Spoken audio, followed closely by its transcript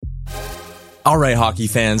All right, hockey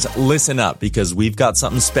fans, listen up because we've got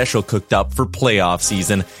something special cooked up for playoff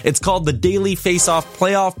season. It's called the Daily Face-Off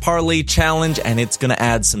Playoff Parlay Challenge, and it's going to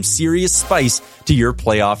add some serious spice to your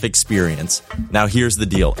playoff experience. Now, here's the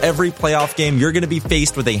deal. Every playoff game, you're going to be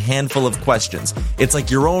faced with a handful of questions. It's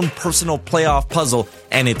like your own personal playoff puzzle,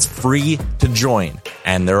 and it's free to join.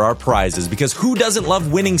 And there are prizes, because who doesn't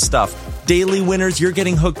love winning stuff? Daily winners, you're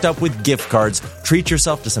getting hooked up with gift cards. Treat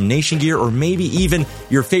yourself to some Nation gear or maybe even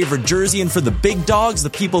your favorite jersey. And for the big dogs, the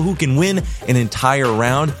people who can win an entire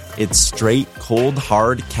round, it's straight, cold,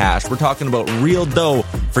 hard cash. We're talking about real dough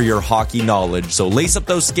for your hockey knowledge. So lace up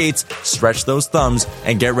those skates, stretch those thumbs,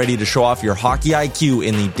 and get ready to show off your hockey IQ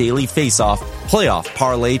in the Daily Face-Off Playoff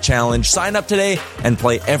Parlay Challenge. Sign up today and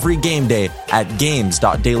play every game day at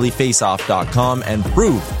games.dailyfaceoff.com and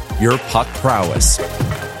prove your puck prowess.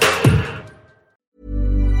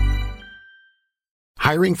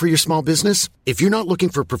 Hiring for your small business? If you're not looking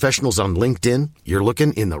for professionals on LinkedIn, you're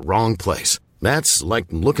looking in the wrong place. That's like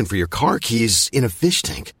looking for your car keys in a fish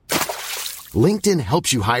tank. LinkedIn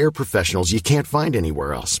helps you hire professionals you can't find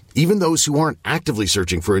anywhere else, even those who aren't actively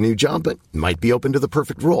searching for a new job but might be open to the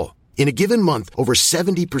perfect role. In a given month, over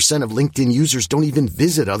 70% of LinkedIn users don't even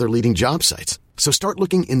visit other leading job sites. So start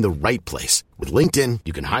looking in the right place. With LinkedIn,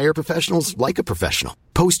 you can hire professionals like a professional.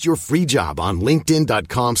 Post your free job on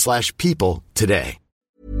linkedin.com/people today.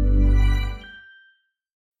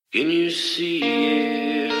 Can you see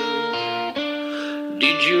it?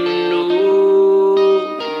 Did you know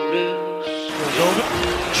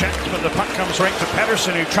this? Checked, but the puck comes right to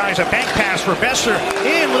Pedersen, who tries a bank pass for Besser.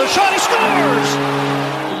 In with a shot, he scores!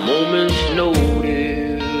 A moment's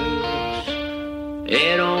notice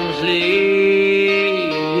at arm's length.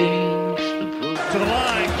 To the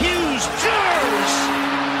line, Hughes, jars!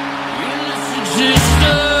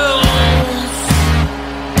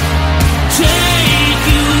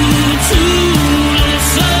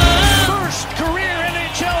 First career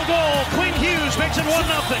NHL goal. Quinn Hughes makes it 1-0.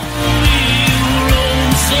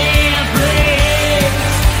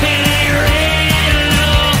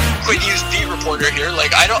 Quinn Hughes beat reporter here.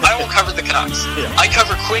 Like I won't cover the Canucks. Yeah. I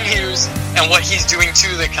cover Quinn Hughes and what he's doing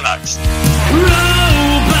to the Canucks.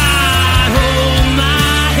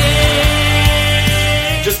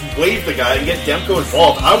 Just wave the guy and get Demko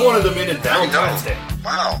involved. I wanted them in Valentine's Day.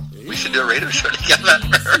 Wow. We should do a radio show together.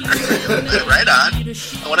 Right on.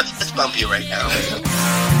 I want to fist bump you right now.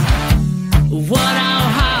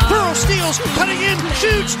 Burrow steals, cutting in,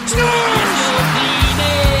 shoots, scores!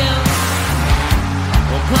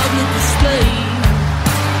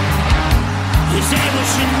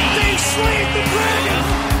 They slayed the dragon!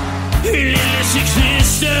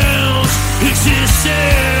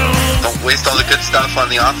 Don't waste all the good stuff on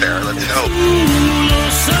the off air. Let's go.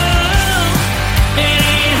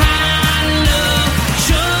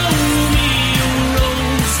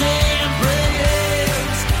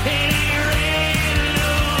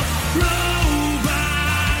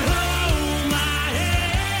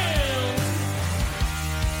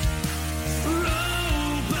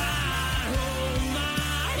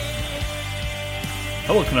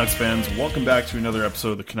 Hello, Canucks fans. Welcome back to another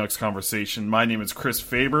episode of the Canucks Conversation. My name is Chris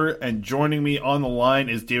Faber, and joining me on the line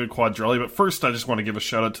is David Quadrelli. But first, I just want to give a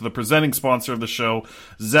shout-out to the presenting sponsor of the show,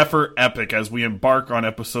 Zephyr Epic, as we embark on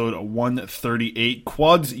episode 138.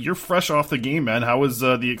 Quads, you're fresh off the game, man. How was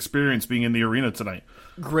the experience being in the arena tonight?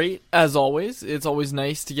 Great, as always. It's always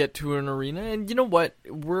nice to get to an arena, and you know what?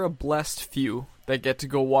 We're a blessed few that get to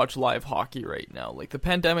go watch live hockey right now. Like, the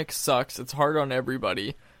pandemic sucks. It's hard on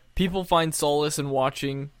everybody. People find solace in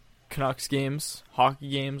watching Canucks games, hockey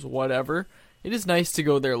games, whatever. It is nice to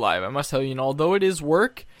go there live. I must tell you, and although it is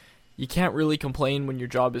work, you can't really complain when your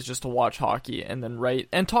job is just to watch hockey and then write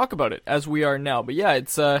and talk about it, as we are now. But yeah,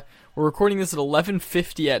 it's we're recording this at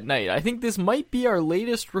 11:50 at night. I think this might be our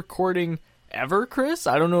latest recording ever, Chris.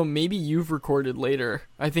 I don't know, maybe you've recorded later.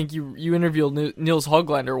 I think you interviewed Niels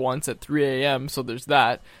Hoglander once at 3 a.m., so there's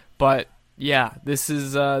that. But yeah, this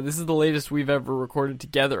is the latest we've ever recorded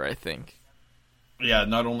together, I think. Yeah,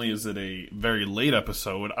 not only is it a very late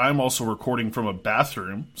episode, I'm also recording from a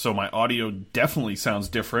bathroom, so my audio definitely sounds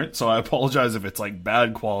different, so I apologize if it's like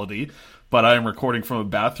bad quality, but I am recording from a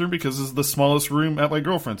bathroom because this is the smallest room at my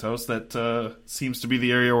girlfriend's house that seems to be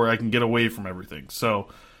the area where I can get away from everything. So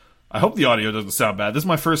I hope the audio doesn't sound bad. This is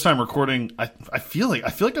my first time recording. I feel like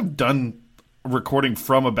I've done recording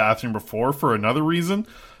from a bathroom before for another reason,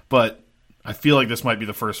 but I feel like this might be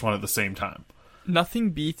the first one at the same time. Nothing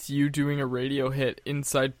beats you doing a radio hit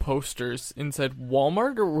inside posters, inside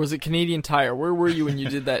Walmart, or was it Canadian Tire? Where were you when you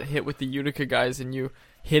did that hit with the Utica guys and you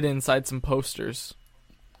hid inside some posters?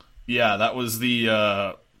 Yeah, that was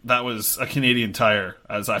the that was a Canadian Tire,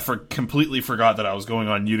 as I completely forgot that I was going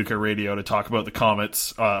on Utica Radio to talk about the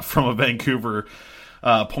Comets from a Vancouver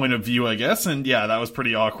point of view, I guess. And yeah, that was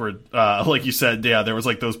pretty awkward. Like you said, yeah, there was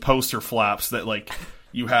like those poster flaps that like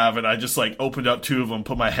you have, and I just like opened up two of them,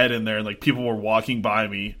 put my head in there, and like people were walking by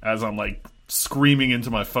me as I'm like screaming into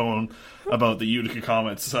my phone about the Utica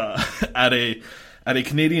Comets at a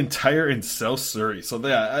Canadian Tire in South Surrey. So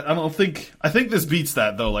yeah, I think this beats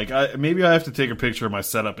that though. Like maybe I have to take a picture of my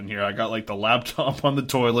setup in here. I got like the laptop on the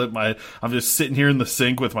toilet. I'm just sitting here in the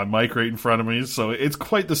sink with my mic right in front of me. So it's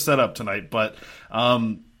quite the setup tonight. But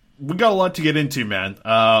we got a lot to get into, man.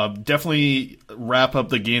 Definitely wrap up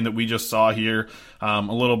the game that we just saw here. A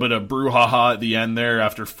little bit of brouhaha at the end there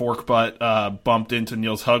after Forkbutt bumped into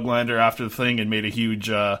Niels Hoglander after the thing and made a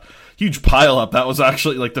huge pile up. That was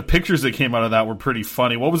actually, like, the pictures that came out of that were pretty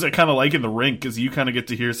funny. What was it kind of like in the rink? Because you kind of get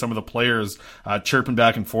to hear some of the players chirping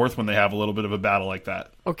back and forth when they have a little bit of a battle like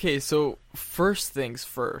that. Okay, so first things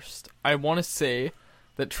first, I want to say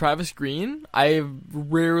that Travis Green, I've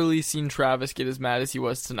rarely seen Travis get as mad as he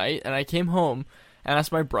was tonight, and I came home and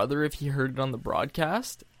asked my brother if he heard it on the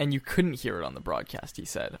broadcast, and you couldn't hear it on the broadcast, he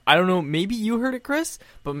said. I don't know, maybe you heard it, Chris,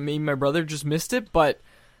 but maybe my brother just missed it, but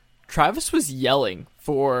Travis was yelling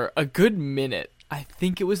for a good minute, I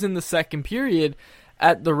think it was in the second period,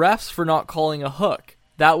 at the refs for not calling a hook.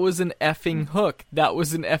 That was an effing hook. That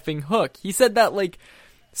was an effing hook. He said that like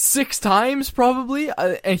 6 times probably,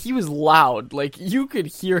 and he was loud. Like, you could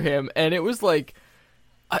hear him, and it was like,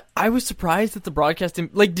 I was surprised that the broadcast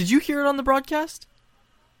didn't, like, did you hear it on the broadcast?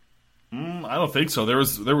 I don't think so. There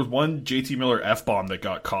was one JT Miller F-bomb that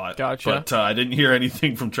got caught. Gotcha. But I didn't hear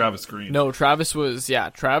anything from Travis Green. No, Travis was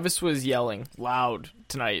yelling loud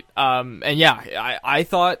tonight. And yeah, I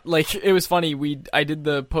thought, like, it was funny. I did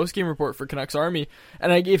the post-game report for Canucks Army,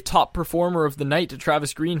 and I gave top performer of the night to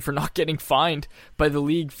Travis Green for not getting fined by the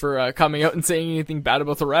league for coming out and saying anything bad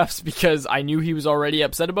about the refs, because I knew he was already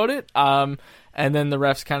upset about it. And then the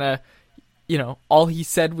refs kind of, you know, all he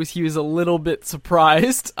said was he was a little bit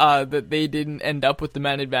surprised that they didn't end up with the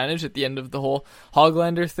man advantage at the end of the whole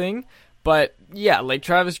Hoglander thing. But yeah, like,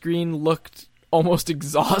 Travis Green looked almost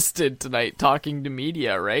exhausted tonight talking to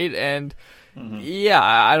media, right? And yeah,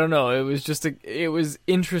 I don't know. It was just it was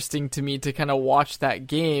interesting to me to kind of watch that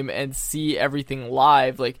game and see everything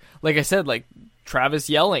live. Like I said, like, Travis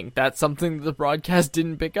yelling, that's something that the broadcast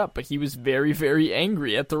didn't pick up, but he was very, very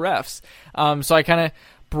angry at the refs. So I kind of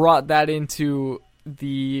brought that into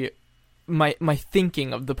my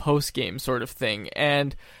thinking of the post game sort of thing.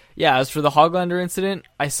 And yeah, as for the Hoglander incident,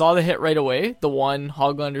 I saw the hit right away, the one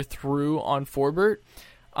Hoglander threw on Forbert.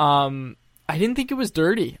 I didn't think it was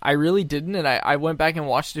dirty. I really didn't, and I went back and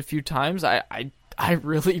watched it a few times. I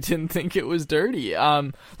really didn't think it was dirty.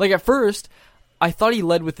 Like, at first, I thought he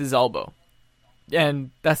led with his elbow.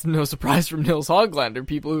 And that's no surprise from Niels Hoglander.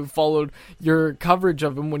 People who followed your coverage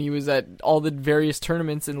of him when he was at all the various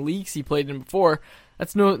tournaments and leagues he played in before,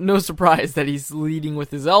 that's no surprise that he's leading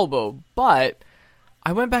with his elbow. But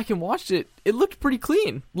I went back and watched it. It looked pretty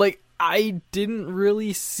clean. Like, I didn't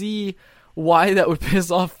really see why that would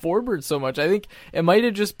piss off Forbert so much. I think it might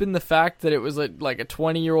have just been the fact that it was like a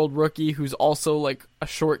 20-year-old rookie who's also like a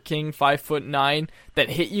short king, 5'9", that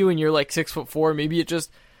hit you and you're like 6'4". Maybe it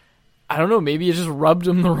just, I don't know, maybe it just rubbed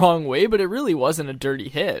him the wrong way, but it really wasn't a dirty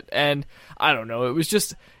hit. And I don't know, it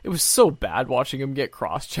was so bad watching him get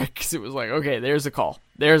cross-checked, because it was like, okay, there's a call.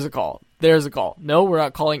 No, we're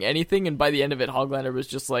not calling anything. And by the end of it, Hoglander was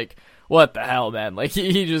just like, what the hell, man? Like,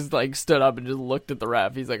 he just like stood up and just looked at the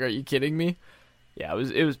ref. He's like, are you kidding me? Yeah,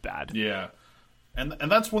 it was bad. Yeah. And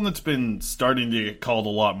that's one that's been starting to get called a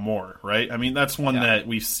lot more, right? I mean, that's one that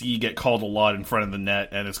we see get called a lot in front of the net,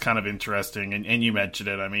 and it's kind of interesting. And you mentioned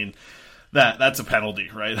it. I mean, that's a penalty,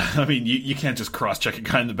 right? I mean, you can't just cross-check a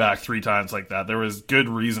guy in the back 3 times like that. There was good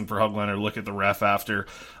reason for Hoglander to look at the ref after.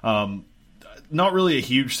 Not really a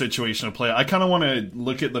huge situation to play. I kind of want to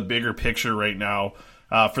look at the bigger picture right now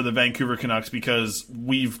for the Vancouver Canucks, because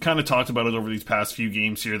we've kind of talked about it over these past few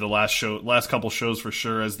games here, the last couple shows for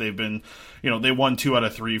sure, as they've been, they won 2 out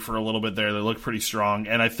of 3 for a little bit there. They look pretty strong.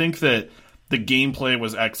 And I think that the gameplay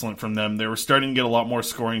was excellent from them. They were starting to get a lot more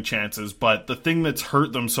scoring chances, but the thing that's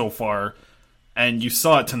hurt them so far, and you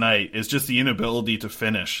saw it tonight, is just the inability to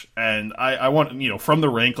finish. And I want, from the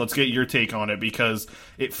rink, let's get your take on it, because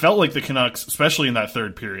it felt like the Canucks, especially in that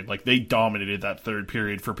third period, like they dominated that third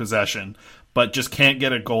period for possession, but just can't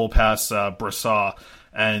get a goal past Brassard.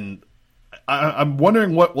 And I'm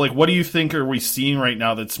wondering what do you think are we seeing right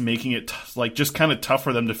now that's making it just kind of tough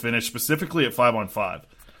for them to finish, specifically at 5-on-5?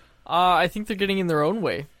 I think they're getting in their own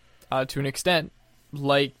way to an extent.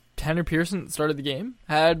 Like, Tanner Pearson at the start of the game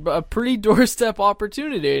had a pretty doorstep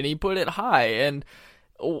opportunity, and he put it high. And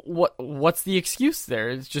what's the excuse there?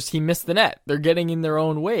 It's just he missed the net. They're getting in their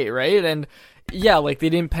own way, right? And yeah, like they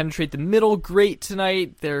didn't penetrate the middle great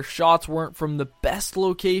tonight. Their shots weren't from the best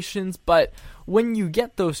locations, but when you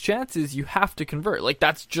get those chances, you have to convert. Like,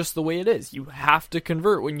 that's just the way it is. You have to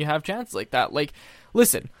convert when you have chances like that. Like,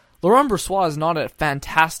 listen, Laurent Brossoit is not a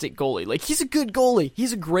fantastic goalie. Like, he's a good goalie.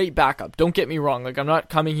 He's a great backup. Don't get me wrong. Like, I'm not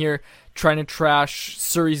coming here trying to trash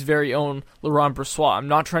Surrey's very own Laurent Brossoit. I'm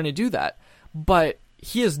not trying to do that. But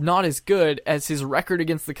he is not as good as his record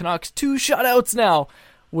against the Canucks, 2 shutouts now,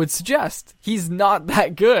 would suggest. He's not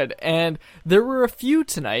that good. And there were a few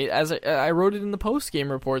tonight, as I wrote it in the post-game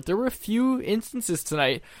report, there were a few instances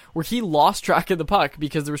tonight where he lost track of the puck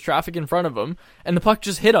because there was traffic in front of him, and the puck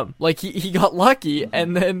just hit him. Like, he got lucky,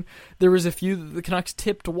 and then there was a few that the Canucks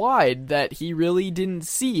tipped wide that he really didn't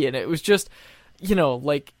see, and it was just, you know,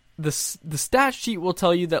 like, the stat sheet will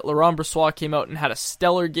tell you that Laurent Brossoit came out and had a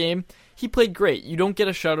stellar game. He played great. You don't get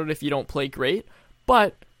a shutout if you don't play great,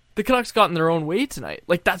 but the Canucks got in their own way tonight.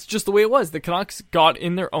 Like, that's just the way it was. The Canucks got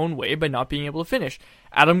in their own way by not being able to finish.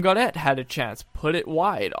 Adam Gaudette had a chance, put it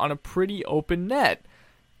wide on a pretty open net.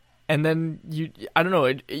 And then, I don't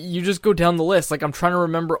know, you just go down the list. Like, I'm trying to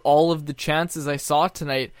remember all of the chances I saw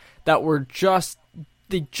tonight that were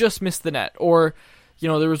they just missed the net. Or, you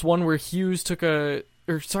know, there was one where Hughes took it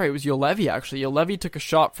was Juolevi, actually. Juolevi took a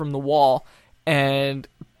shot from the wall, and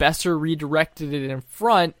Besser redirected it in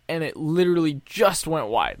front, and it literally just went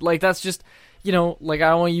wide. Like, that's just, you know, like, I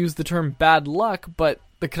don't want to use the term bad luck, but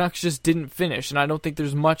the Canucks just didn't finish, and I don't think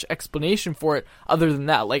there's much explanation for it other than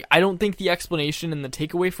that. Like, I don't think the explanation and the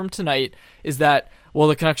takeaway from tonight is that, well,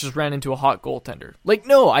 the Canucks just ran into a hot goaltender. Like,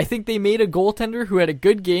 no, I think they made a goaltender who had a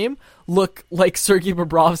good game look like Sergei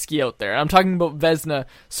Bobrovsky out there. I'm talking about Vezina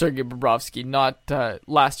Sergei Bobrovsky, not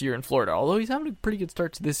last year in Florida, although he's having a pretty good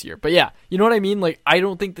start to this year. But yeah, you know what I mean? Like, I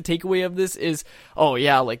don't think the takeaway of this is, oh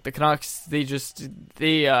yeah, like the Canucks, they just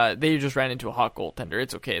ran into a hot goaltender.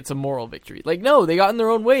 It's okay. It's a moral victory. Like, no, they got in their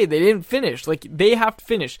own way. They didn't finish. Like, they have to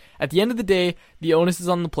finish. At the end of the day, the onus is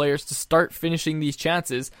on the players to start finishing these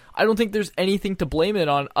chances. I don't think there's anything to blame it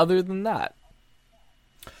on other than that.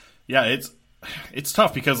 Yeah, it's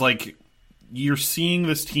tough because, like, you're seeing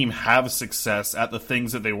this team have success at the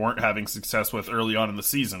things that they weren't having success with early on in the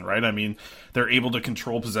season, right? I mean, they're able to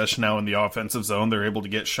control possession now in the offensive zone. They're able to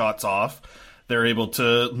get shots off. They're able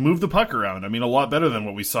to move the puck around. I mean, a lot better than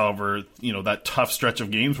what we saw over, you know, that tough stretch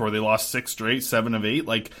of games where they lost 6 straight, 7 of 8.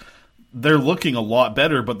 Like, they're looking a lot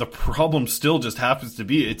better, but the problem still just happens to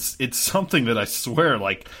be it's something that I swear,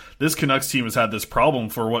 like, this Canucks team has had this problem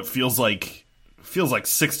for what feels like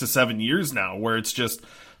 6 to 7 years now, where it's just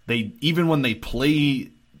even when they play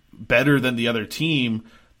better than the other team,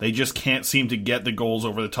 they just can't seem to get the goals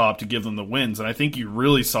over the top to give them the wins. And I think you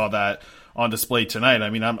really saw that on display tonight. I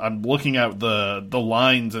mean, I'm looking at the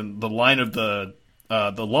lines and the line of the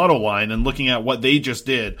Lotto line and looking at what they just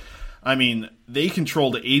did. I mean, they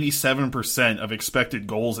controlled 87% of expected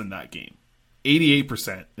goals in that game.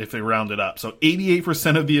 88% if they round it up. So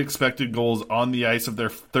 88% of the expected goals on the ice of their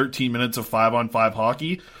 13 minutes of 5-on-5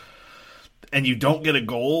 hockey, and you don't get a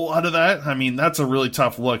goal out of that. I mean, that's a really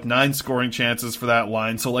tough look. 9 scoring chances for that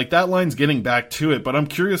line. So, like, that line's getting back to it. But I'm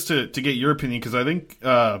curious to get your opinion, because I think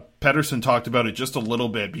Pettersson talked about it just a little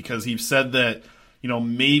bit, because he said that, you know,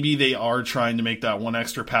 maybe they are trying to make that one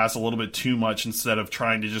extra pass a little bit too much instead of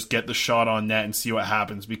trying to just get the shot on net and see what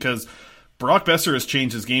happens. Because Brock Besser has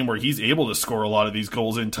changed his game where he's able to score a lot of these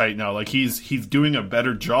goals in tight now. Like, he's doing a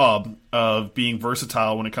better job of being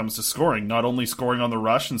versatile when it comes to scoring. Not only scoring on the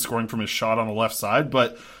rush and scoring from his shot on the left side,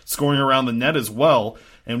 but scoring around the net as well.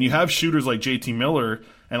 And when you have shooters like JT Miller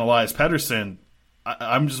and Elias Pettersson,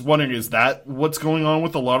 I'm just wondering, is that what's going on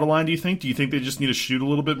with the Lotto line, do you think? Do you think they just need to shoot a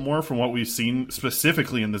little bit more from what we've seen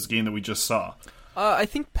specifically in this game that we just saw? I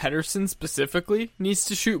think Pettersson specifically needs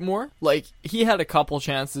to shoot more. Like, he had a couple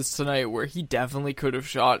chances tonight where he definitely could have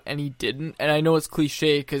shot, and he didn't. And I know it's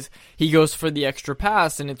cliche because he goes for the extra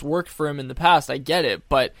pass, and it's worked for him in the past. I get it,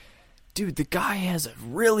 but dude, the guy has a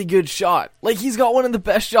really good shot. Like, he's got one of the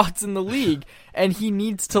best shots in the league, and he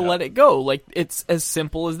needs to let it go. Like, it's as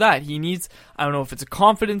simple as that. He needs, I don't know if it's a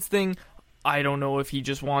confidence thing. I don't know if he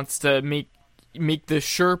just wants to make the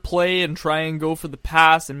sure play and try and go for the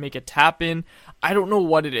pass and make a tap in. I don't know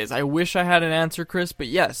what it is. I wish I had an answer, Chris, but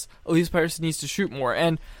yes, Elias Pettersson needs to shoot more.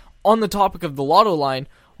 And on the topic of the Lotto line,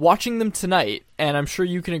 watching them tonight, and I'm sure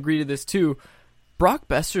you can agree to this too, Brock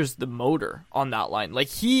Besser's the motor on that line. Like,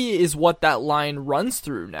 he is what that line runs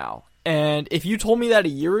through now. And if you told me that a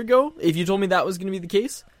year ago, if you told me that was going to be the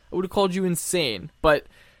case, I would have called you insane. But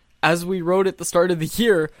as we wrote at the start of the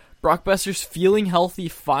year, Brock Besser's feeling healthy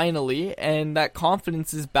finally, and that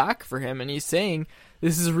confidence is back for him, and he's saying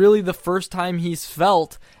this is really the first time he's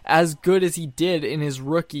felt as good as he did in his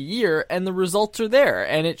rookie year, and the results are there,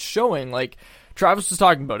 and it's showing. Like, Travis was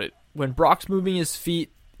talking about it. When Brock's moving his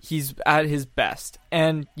feet, he's at his best.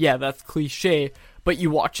 And yeah, that's cliche, but you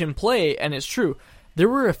watch him play, and it's true. There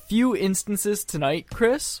were a few instances tonight,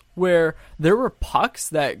 Chris, where there were pucks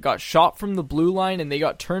that got shot from the blue line and they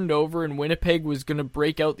got turned over and Winnipeg was going to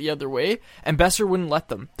break out the other way, and Besser wouldn't let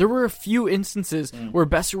them. There were a few instances where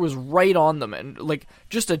Besser was right on them and like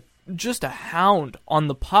just a hound on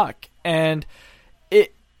the puck. And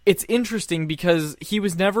it's interesting because he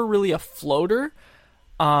was never really a floater.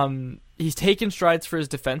 He's taken strides for his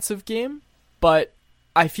defensive game, but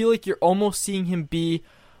I feel like you're almost seeing him be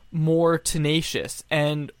more tenacious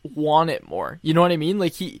and want it more. You know what I mean?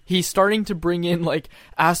 Like he's starting to bring in like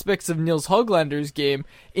aspects of Nils Hoglander's game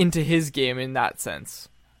into his game in that sense.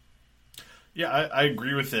 Yeah, I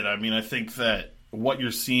agree with it. I mean, I think that what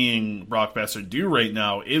you're seeing Brock Besser do right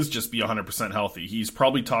now is just be 100% healthy. He's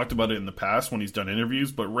probably talked about it in the past when he's done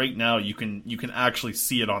interviews, but right now you can actually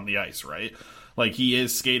see it on the ice, right? Like, he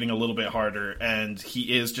is skating a little bit harder, and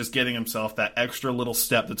he is just getting himself that extra little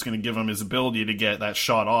step that's going to give him his ability to get that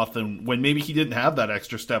shot off, and when maybe he didn't have that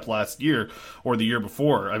extra step last year or the year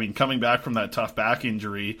before. I mean, coming back from that tough back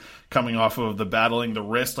injury, coming off of the battling the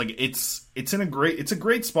wrist, like, it's a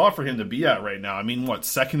great spot for him to be at right now. I mean,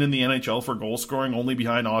 second in the NHL for goal scoring, only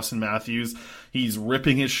behind Austin Matthews. He's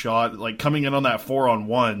ripping his shot, like, coming in on that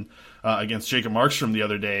 4-on-1 against Jacob Markstrom the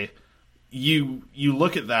other day. You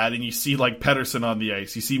look at that and you see like Pettersson on the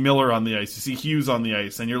ice, you see Miller on the ice, you see Hughes on the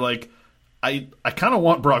ice, and you're like, I kind of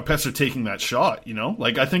want Brock Besser taking that shot, you know?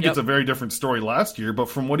 Like, I think It's a very different story last year, but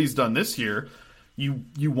from what he's done this year,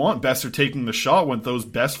 you want Besser taking the shot with those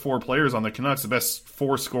best four players on the Canucks, the best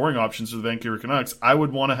four scoring options for the Vancouver Canucks. I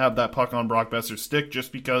would want to have that puck on Brock Besser's stick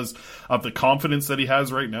just because of the confidence that he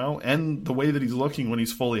has right now and the way that he's looking when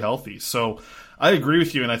he's fully healthy. So I agree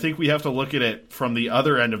with you, and I think we have to look at it from the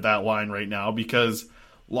other end of that line right now because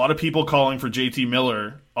a lot of people calling for JT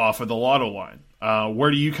Miller off of the Lotto line.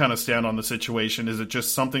 Where do you kind of stand on the situation? Is it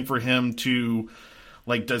just something for him to,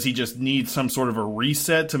 like, does he just need some sort of a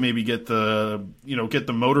reset to maybe get the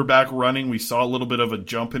motor back running? We saw a little bit of a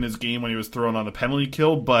jump in his game when he was thrown on a penalty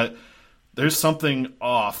kill, but there's something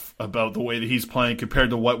off about the way that he's playing compared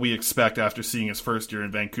to what we expect after seeing his first year in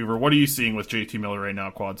Vancouver. What are you seeing with JT Miller right now,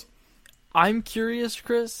 Quads? I'm curious,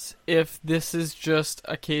 Chris, if this is just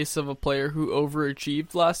a case of a player who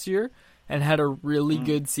overachieved last year and had a really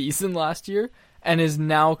good season last year and is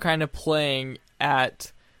now kind of playing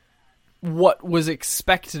at what was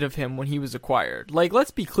expected of him when he was acquired. Like,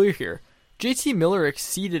 let's be clear here. JT Miller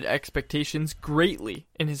exceeded expectations greatly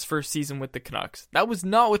in his first season with the Canucks. That was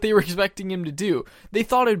not what they were expecting him to do. They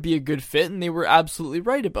thought it'd be a good fit, and they were absolutely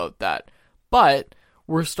right about that. But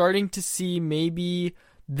we're starting to see maybe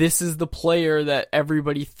this is the player that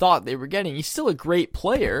everybody thought they were getting. He's still a great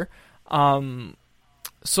player.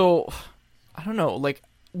 So, I don't know. Like,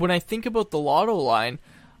 when I think about the Lotto line,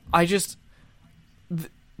 I just...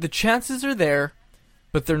 The chances are there,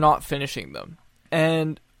 but they're not finishing them.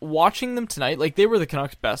 And watching them tonight, like, they were the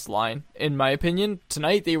Canucks' best line, in my opinion.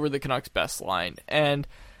 Tonight, they were the Canucks' best line. And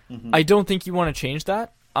I don't think you want to change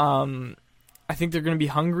that. I think they're going to be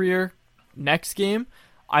hungrier next game.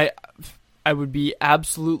 I would be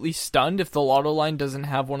absolutely stunned if the Lotto line doesn't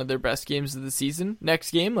have one of their best games of the season next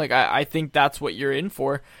game. Like, I think that's what you're in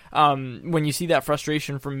for. When you see that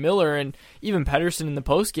frustration from Miller and even Pettersson in the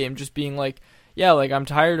postgame just being like, yeah, like, I'm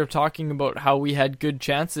tired of talking about how we had good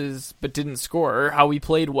chances but didn't score, or how we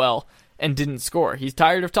played well and didn't score. He's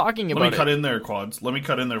tired of talking about it. Let me cut in there, Quads. Let me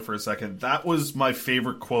cut in there for a second. That was my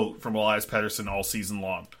favorite quote from Elias Pettersson all season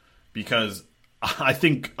long, because I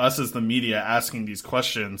think us as the media asking these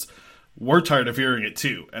questions, we're tired of hearing it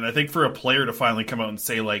too. And I think for a player to finally come out and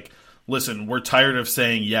say, like, listen, we're tired of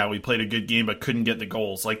saying, yeah, we played a good game but couldn't get the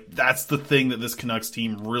goals. Like, that's the thing that this Canucks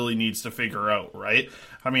team really needs to figure out, right?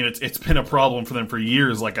 I mean, it's been a problem for them for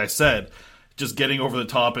years, like I said, just getting over the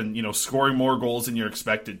top and, you know, scoring more goals than you're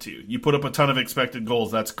expected to. You put up a ton of expected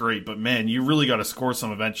goals, that's great, but man, you really got to score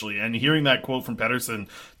some eventually. And hearing that quote from Pettersson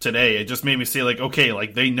today, it just made me say, like, okay,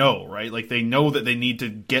 like, they know, right? Like, they know that they need to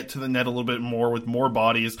get to the net a little bit more with more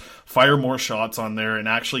bodies, fire more shots on there, and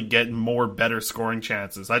actually get more better scoring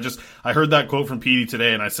chances. I heard that quote from Petey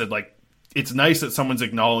today, and I said, like, it's nice that someone's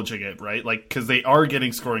acknowledging it, right? Like, because they are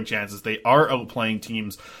getting scoring chances, they are outplaying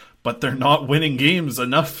teams, but they're not winning games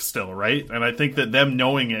enough still, right? And I think that them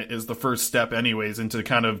knowing it is the first step anyways into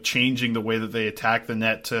kind of changing the way that they attack the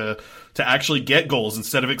net to actually get goals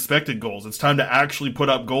instead of expected goals. It's time to actually put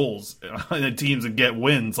up goals in the teams and get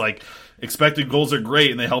wins. Like, expected goals are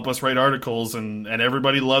great and they help us write articles and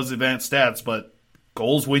everybody loves advanced stats, but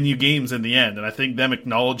goals win you games in the end. And I think them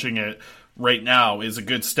acknowledging it right now is a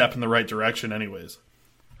good step in the right direction anyways.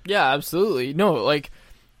 Yeah, absolutely. No, like,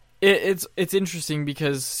 it's interesting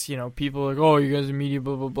because, you know, people are like, oh, you guys are media,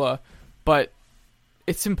 blah, blah, blah. But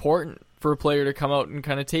it's important for a player to come out and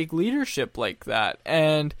kind of take leadership like that.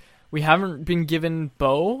 And we haven't been given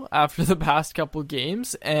Bo after the past couple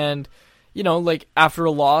games. And, you know, like, after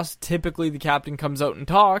a loss, typically the captain comes out and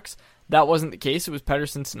talks. That wasn't the case. It was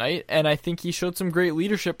Pettersson tonight. And I think he showed some great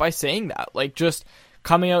leadership by saying that. Like, just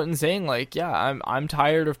coming out and saying, like, yeah, I'm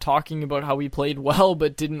tired of talking about how we played well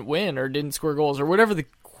but didn't win or didn't score goals or whatever the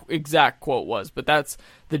exact quote was, but that's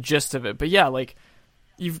the gist of it. But yeah, like,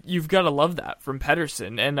 you've got to love that from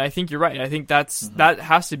Pettersson, and I think you're right. I think that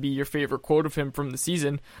has to be your favorite quote of him from the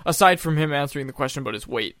season, aside from him answering the question about his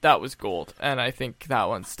weight. That was gold, and I think that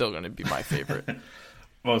one's still going to be my favorite.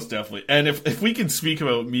 Most definitely. And if we can speak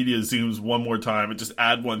about media Zooms one more time and just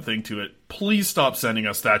add one thing to it, please stop sending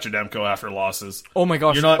us Thatcher Demko after losses. Oh my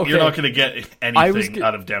gosh. You're not going to get anything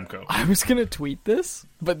out of Demko. I was going to tweet this,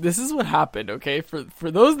 but this is what happened, okay?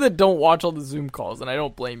 For those that don't watch all the Zoom calls, and I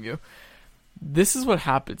don't blame you, this is what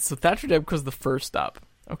happened. So Thatcher Demko's the first up,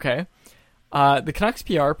 okay? The Canucks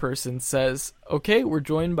PR person says, okay, we're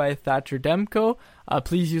joined by Thatcher Demko.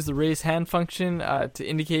 Please use the raise hand function to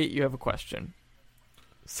indicate you have a question.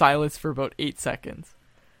 Silence for about 8 seconds.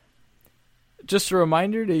 Just a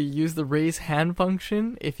reminder to use the raise hand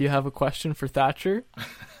function if you have a question for Thatcher.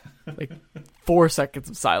 Like 4 seconds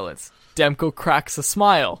of silence. Demko cracks a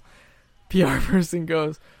smile. PR person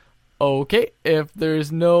goes, okay, if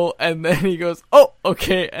there's no, and then he goes, oh,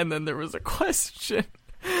 okay, and then there was a question.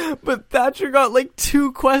 But Thatcher got like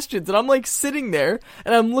 2 questions, and I'm like sitting there,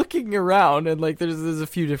 and I'm looking around, and like there's a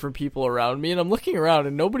few different people around me, and I'm looking around,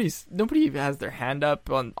 and nobody has their hand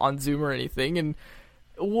up on Zoom or anything. And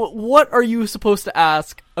what are you supposed to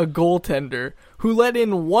ask a goaltender who let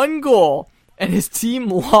in 1 goal and his team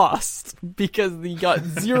lost because he got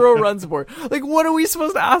 0 runs aboard? Like, what are we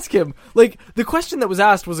supposed to ask him? Like, the question that was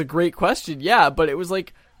asked was a great question, yeah, but it was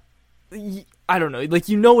like, I don't know, like,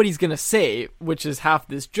 you know what he's going to say, which is half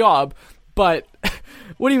this job, but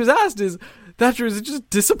what he was asked is, Thatcher, is it just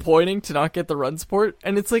disappointing to not get the run support?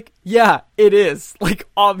 And it's like, yeah, it is. Like,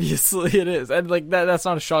 obviously it is. And like that's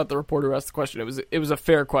not a shot at the reporter who asked the question. It was a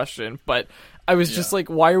fair question, but I was just like,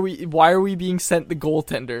 why are we being sent the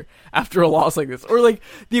goaltender after a loss like this? Or like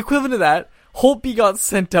the equivalent of that, Holtby got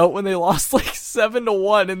sent out when they lost like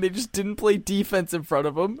 7-1 and they just didn't play defense in front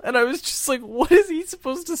of him. And I was just like, what is he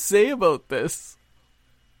supposed to say about this?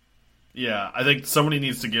 Yeah, I think somebody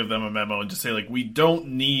needs to give them a memo and just say, like, we don't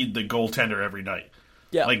need the goaltender every night.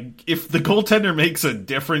 Yeah. Like, if the goaltender makes a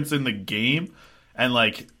difference in the game and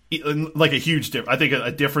like a huge difference, I think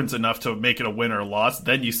a difference enough to make it a win or a loss,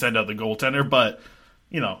 then you send out the goaltender. But,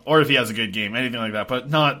 you know, or if he has a good game, anything like that. But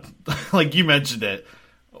not, like you mentioned it,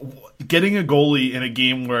 getting a goalie in a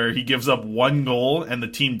game where he gives up 1 goal and the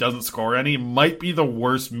team doesn't score any might be the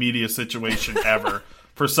worst media situation ever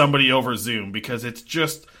for somebody over Zoom, because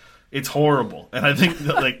it's horrible. And I think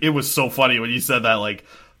that, like, it was so funny when you said that, like,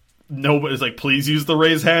 nobody's like, please use the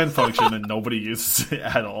raise hand function, and nobody uses it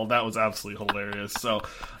at all. That was absolutely hilarious. So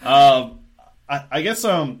I guess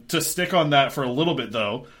to stick on that for a little bit,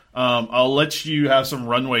 though, I'll let you have some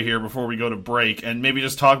runway here before we go to break, and maybe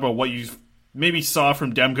just talk about what you maybe saw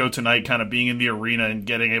from Demko tonight, kind of being in the arena and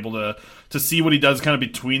getting able to see what he does kind of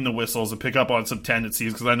between the whistles and pick up on some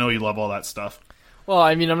tendencies, because I know you love all that stuff. Well,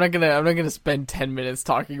 I mean, I'm not gonna spend 10 minutes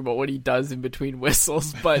talking about what he does in between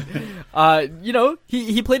whistles, but you know,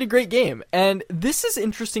 he played a great game, and this is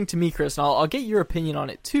interesting to me, Chris. And I'll get your opinion on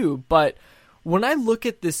it too. But when I look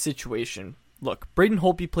at this situation, look, Braden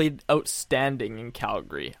Holtby played outstanding in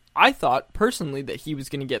Calgary. I thought personally that he was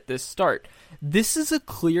going to get this start. This is a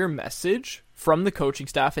clear message from the coaching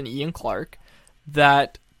staff and Ian Clark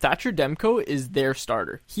that Thatcher Demko is their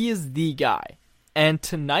starter. He is the guy, and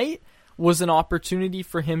tonight was an opportunity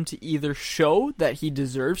for him to either show that he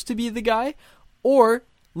deserves to be the guy, or,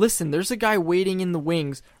 listen, there's a guy waiting in the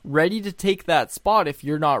wings ready to take that spot if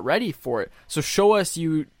you're not ready for it. So show us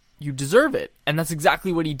you deserve it. And that's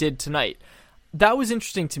exactly what he did tonight. That was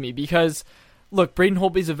interesting to me because, look, Braden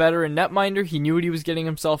Holtby's a veteran netminder. He knew what he was getting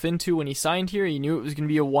himself into when he signed here. He knew it was going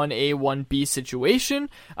to be a 1A, 1B situation.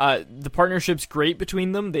 The partnership's great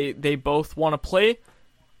between them. They both want to play,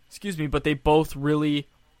 but they both really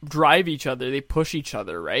drive each other, they push each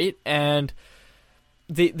other, right? And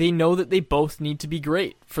they know that they both need to be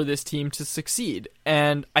great for this team to succeed.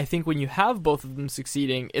 And I think when you have both of them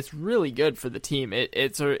succeeding, it's really good for the team.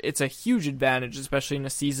 It's a huge advantage, especially in a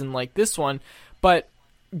season like this one. But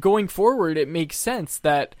going forward, it makes sense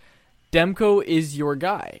that Demko is your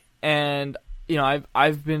guy. And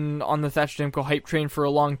I've been on the Thatcher Demko hype train for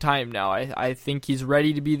a long time now. I think he's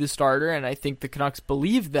ready to be the starter, and I think the Canucks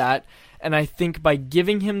believe that. And I think by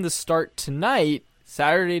giving him the start tonight,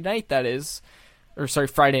 Friday night,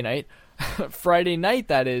 Friday night,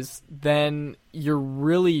 that is, then you're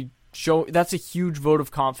really that's a huge vote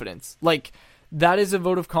of confidence. Like, that is a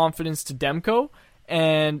vote of confidence to Demko,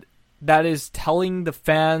 and that is telling the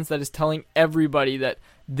fans, that is telling everybody that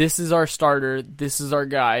this is our starter, this is our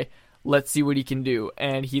guy, let's see what he can do.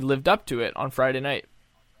 And he lived up to it on Friday night.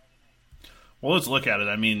 Well, let's look at it.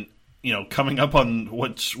 I mean, coming up on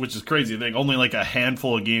which is crazy. I think only like a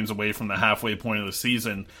handful of games away from the halfway point of the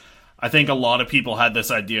season. I think a lot of people had this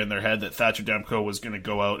idea in their head that Thatcher Demko was going to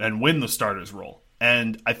go out and win the starter's role.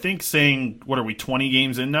 And I think saying, 20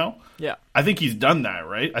 games in now? Yeah. I think he's done that,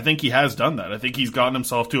 right? I think he has done that. I think he's gotten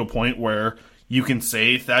himself to a point where you can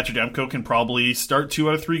say Thatcher Demko can probably start 2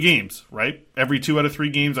 out of 3 games, right? Every 2 out of 3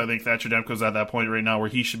 games, I think Thatcher Demko's at that point right now where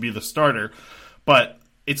he should be the starter. But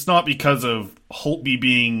it's not because of Holtby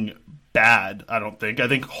being bad, I don't think. I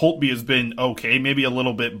think Holtby has been okay, maybe a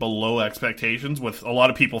little bit below expectations, with a lot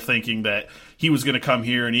of people thinking that he was going to come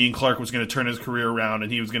here and Ian Clark was going to turn his career around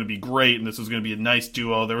and he was going to be great and this was going to be a nice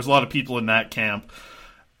duo. There was a lot of people in that camp.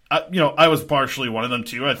 I was partially one of them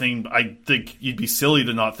too. I think you'd be silly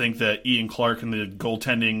to not think that Ian Clark and the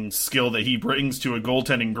goaltending skill that he brings to a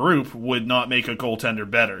goaltending group would not make a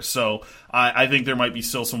goaltender better. So I think there might be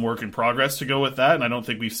still some work in progress to go with that, and I don't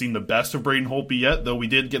think we've seen the best of Braden Holtby yet, though we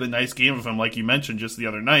did get a nice game of him, like you mentioned, just the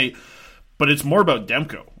other night. But it's more about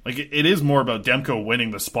Demko. Like, it is more about Demko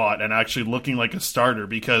winning the spot and actually looking like a starter,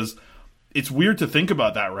 because it's weird to think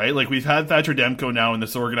about that, right? Like, we've had Thatcher Demko now in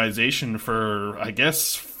this organization for, I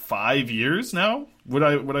guess, 5 years now.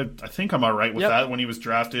 I think I'm all right with that. When he was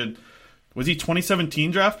drafted, was he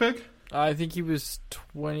 2017 draft pick? I think he was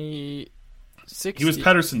 2016. He was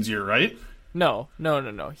Pettersson's year, right? No.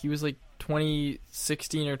 He was like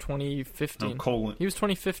 2016 or 2015. No, he was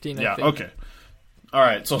 2015. Yeah. I think. Okay. All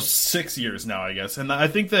right. So 6 years now, I guess. And I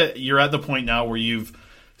think that you're at the point now where you've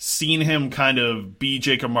seen him kind of be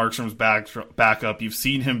Jacob Markstrom's backup. You've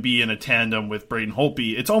seen him be in a tandem with Braden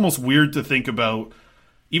Holtby. It's almost weird to think about.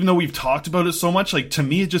 Even though we've talked about it so much, like, to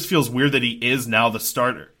me, it just feels weird that he is now the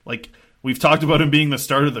starter. Like, we've talked about him being the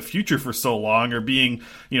starter of the future for so long, or being,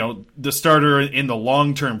 the starter in the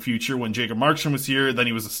long-term future when Jacob Markstrom was here. Then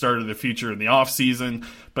he was the starter of the future in the offseason.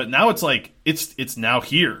 But now it's like, it's now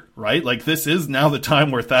here, right? Like, this is now the time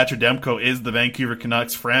where Thatcher Demko is the Vancouver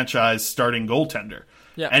Canucks franchise starting goaltender.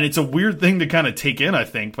 Yeah. And it's a weird thing to kind of take in, I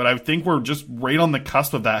think. But I think we're just right on the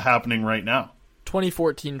cusp of that happening right now.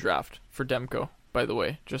 2014 draft for Demko, by the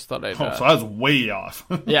way. Just thought I'd... so I was way off.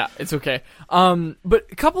 Yeah, it's okay. But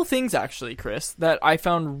a couple things, actually, Chris, that I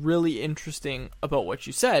found really interesting about what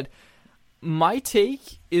you said. My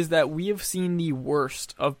take is that we have seen the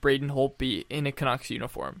worst of Braden Holtby in a Canucks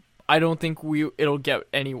uniform. I don't think it'll get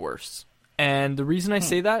any worse. And the reason I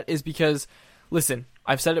say that is because, listen,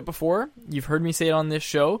 I've said it before. You've heard me say it on this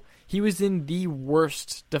show. He was in the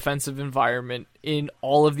worst defensive environment in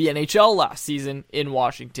all of the NHL last season in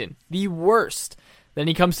Washington. The worst. Then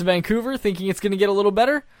he comes to Vancouver thinking it's going to get a little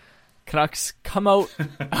better. Canucks come out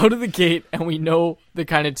of the gate, and we know the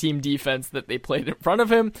kind of team defense that they played in front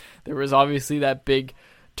of him. There was obviously that big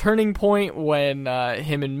turning point when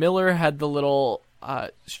him and Miller had the little...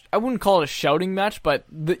 I wouldn't call it a shouting match, but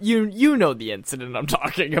you know the incident I'm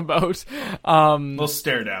talking about. Little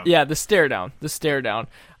stare down. Yeah, the stare down.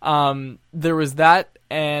 There was that,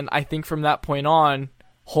 and I think from that point on,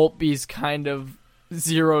 Holtby's kind of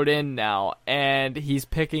zeroed in now, and he's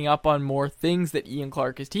picking up on more things that Ian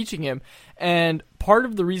Clark is teaching him. And part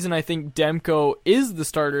of the reason I think Demko is the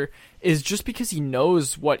starter is just because he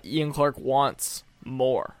knows what Ian Clark wants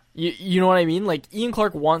more. You know what I mean? Like, Ian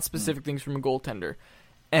Clark wants specific things from a goaltender,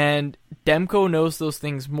 and Demko knows those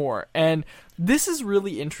things more. And this is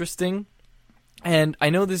really interesting, and I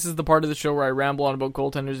know this is the part of the show where I ramble on about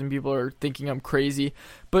goaltenders and people are thinking I'm crazy,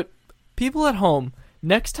 but people at home,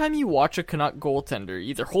 next time you watch a Canuck goaltender,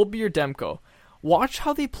 either Holtby or Demko, watch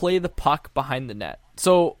how they play the puck behind the net.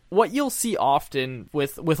 So what you'll see often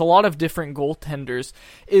with a lot of different goaltenders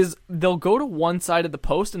is they'll go to one side of the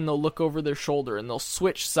post and they'll look over their shoulder and they'll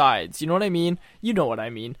switch sides. You know what I mean? You know what I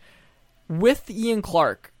mean. With Ian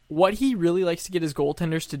Clark, what he really likes to get his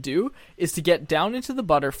goaltenders to do is to get down into the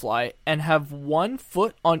butterfly and have one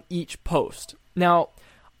foot on each post. Now,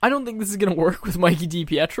 I don't think this is going to work with Mikey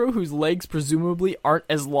DiPietro, whose legs presumably aren't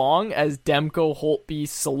as long as Demko, Holtby,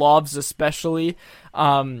 Solovs especially,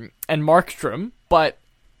 and Markstrom. But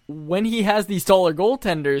when he has these taller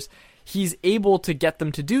goaltenders, he's able to get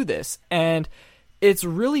them to do this. And it's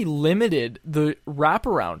really limited the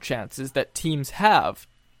wraparound chances that teams have.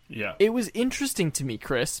 Yeah. It was interesting to me,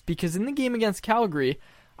 Chris, because in the game against Calgary,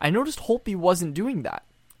 I noticed Holtby wasn't doing that.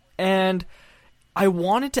 And I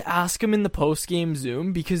wanted to ask him in the post-game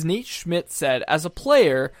Zoom because Nate Schmidt said, as a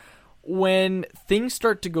player, when things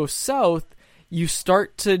start to go south, you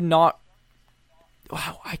start to not...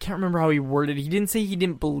 Wow, I can't remember how he worded it. He didn't say he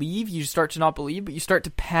didn't believe. You start to not believe, but you start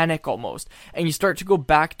to panic almost. And you start to go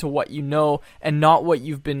back to what you know and not what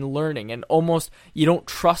you've been learning. And almost you don't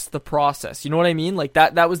trust the process. You know what I mean? Like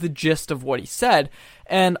that was the gist of what he said.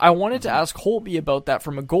 And I wanted to ask Holtby about that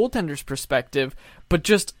from a goaltender's perspective, but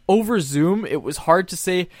just over Zoom, it was hard to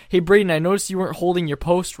say, hey, Braden, I noticed you weren't holding your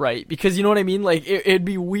post right, because you know what I mean? Like, it'd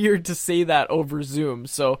be weird to say that over Zoom,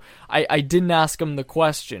 so I didn't ask him the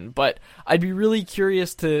question, but I'd be really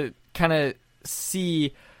curious to kind of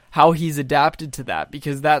see how he's adapted to that,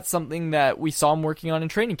 because that's something that we saw him working on in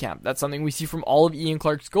training camp. That's something we see from all of Ian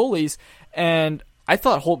Clark's goalies, and I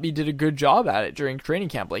thought Holtby did a good job at it during training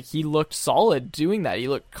camp. Like, he looked solid doing that. He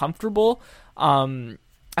looked comfortable.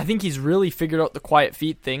 I think he's really figured out the quiet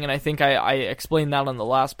feet thing, and I think I explained that on the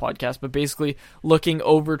last podcast, but basically looking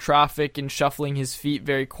over traffic and shuffling his feet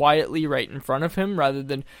very quietly right in front of him rather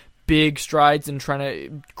than big strides and trying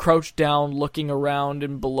to crouch down, looking around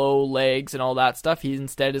and below legs and all that stuff. He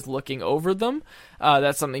instead is looking over them.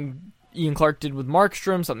 That's something Ian Clark did with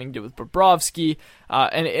Markstrom, something he did with Bobrovsky,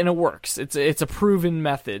 and it works. It's a proven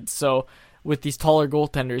method. So with these taller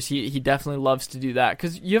goaltenders, he definitely loves to do that,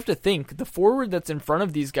 because you have to think the forward that's in front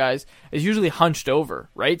of these guys is usually hunched over,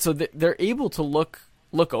 right? So they're able to look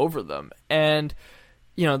over them, and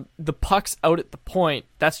you know the puck's out at the point.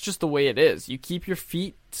 That's just the way it is. You keep your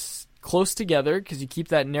feet close together because you keep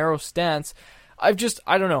that narrow stance. I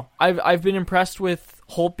don't know. I've been impressed with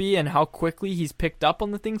Holtby and how quickly he's picked up on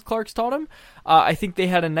the things Clark's taught him. I think they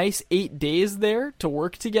had a nice 8 days there to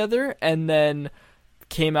work together, and then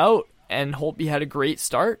came out, and Holtby had a great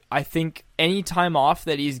start. I think any time off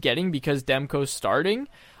that he's getting because Demko's starting,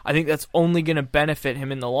 I think that's only going to benefit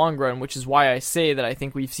him in the long run, which is why I say that I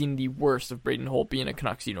think we've seen the worst of Braden Holtby in a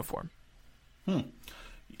Canucks uniform.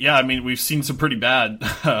 Yeah, I mean, we've seen some pretty bad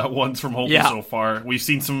ones from Holtby so far. We've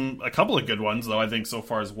seen a couple of good ones, though, I think, so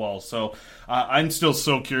far as well. So I'm still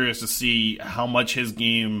so curious to see how much his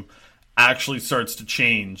game actually starts to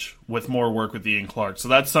change with more work with Ian Clark. So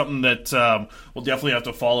that's something that we'll definitely have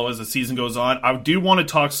to follow as the season goes on. I do want to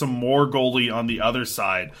talk some more goalie on the other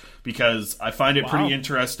side, because I find it pretty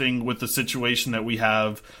interesting with the situation that we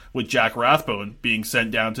have with Jack Rathbone being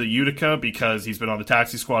sent down to Utica because he's been on the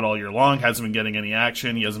taxi squad all year long, hasn't been getting any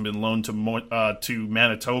action. He hasn't been loaned to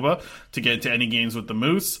Manitoba to get into any games with the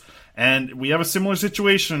Moose. And we have a similar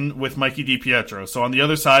situation with Mikey DiPietro. So on the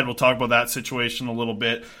other side, we'll talk about that situation a little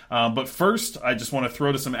bit. But first, I just want to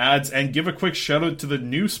throw to some ads and give a quick shout out to the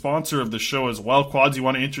new sponsor of the show as well. Quads, you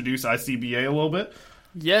want to introduce ICBA a little bit?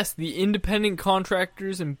 Yes, the Independent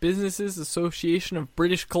Contractors and Businesses Association of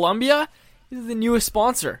British Columbia is the newest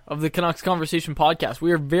sponsor of the Canucks Conversation podcast.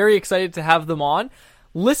 We are very excited to have them on.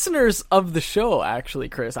 Listeners of the show, actually,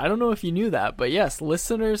 Chris. I don't know if you knew that, but yes,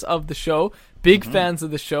 listeners of the show, big fans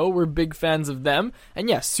of the show. We're big fans of them, and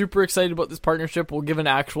yes, super excited about this partnership. We'll give an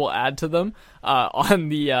actual ad to them on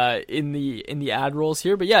the in the ad rolls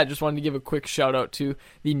here. But yeah, I just wanted to give a quick shout out to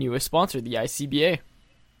the newest sponsor, the ICBA.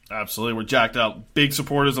 Absolutely. We're jacked out. Big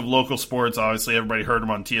supporters of local sports. Obviously, everybody heard them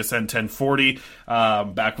on TSN 1040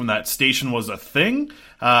 back when that station was a thing.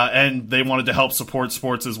 And they wanted to help support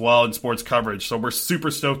sports as well and sports coverage. So we're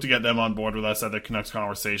super stoked to get them on board with us at the Canucks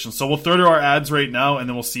Conversation. So we'll throw to our ads right now, and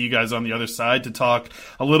then we'll see you guys on the other side to talk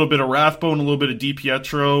a little bit of Rathbone, a little bit of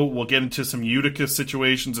DiPietro. We'll get into some Utica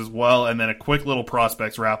situations as well, and then a quick little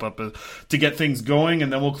prospects wrap-up to get things going,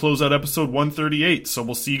 and then we'll close out episode 138. So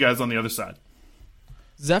we'll see you guys on the other side.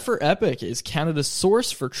 Zephyr Epic is Canada's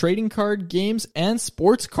source for trading card games and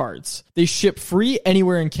sports cards. They ship free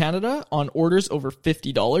anywhere in Canada on orders over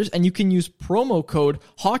 $50, and you can use promo code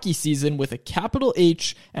HOCKEYSEASON with a capital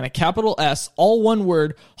H and a capital S, all one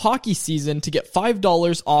word, Hockey Season, to get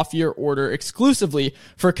 $5 off your order exclusively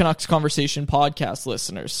for Canucks Conversation podcast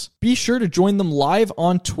listeners. Be sure to join them live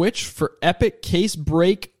on Twitch for epic case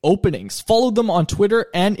break openings. Follow them on Twitter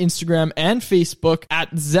and Instagram and Facebook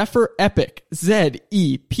at Zephyr Epic, ZEPHYR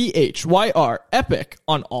Epic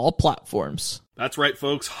on all platforms. That's right,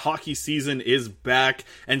 folks. Hockey season is back,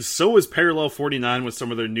 and so is Parallel 49 with some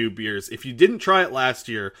of their new beers. If you didn't try it last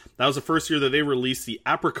year, that was the first year that they released the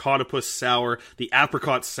Apricotopus Sour, the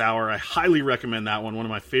Apricot Sour. I highly recommend that one of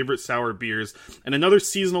my favorite sour beers. And another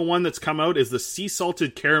seasonal one that's come out is the Sea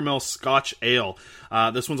Salted Caramel Scotch Ale.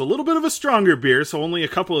 This one's a little bit of a stronger beer, so only a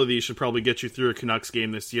couple of these should probably get you through a Canucks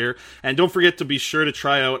game this year. And don't forget to be sure to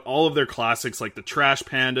try out all of their classics like the Trash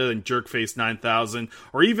Panda and Jerkface 9000,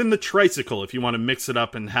 or even the Tricycle if you want to mix it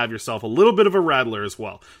up and have yourself a little bit of a rattler as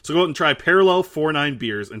well. So go out and try Parallel 49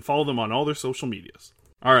 beers and follow them on all their social medias.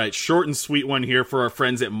 Alright, short and sweet one here for our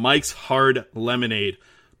friends at Mike's Hard Lemonade.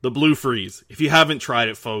 The Blue Freeze. If you haven't tried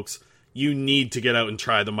it, folks, you need to get out and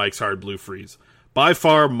try the Mike's Hard Blue Freeze. By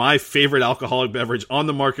far my favorite alcoholic beverage on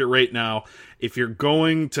the market right now. If you're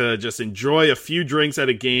going to just enjoy a few drinks at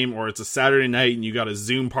a game, or it's a Saturday night and you got a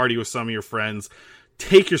Zoom party with some of your friends,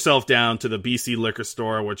 take yourself down to the BC liquor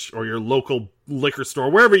store, or your local liquor store,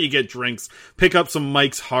 wherever you get drinks. Pick up some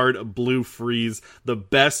Mike's Hard Blue Freeze, the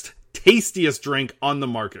best, tastiest drink on the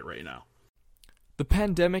market right now. The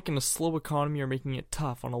pandemic and a slow economy are making it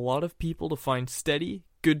tough on a lot of people to find steady,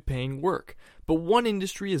 good-paying work. But one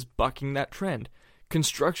industry is bucking that trend.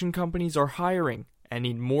 Construction companies are hiring and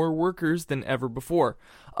need more workers than ever before.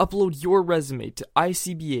 Upload your resume to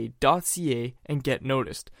icba.ca and get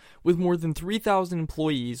noticed. With more than 3,000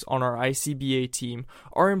 employees on our ICBA team,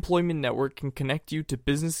 our employment network can connect you to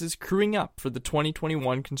businesses crewing up for the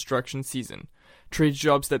 2021 construction season. Trades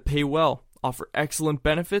jobs that pay well, offer excellent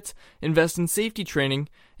benefits, invest in safety training,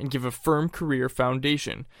 and give a firm career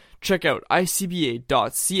foundation. Check out icba.ca/jobs.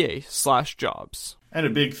 And a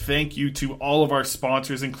big thank you to all of our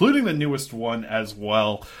sponsors, including the newest one as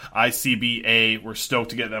well, ICBA. We're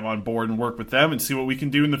stoked to get them on board and work with them and see what we can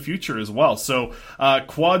do in the future as well. So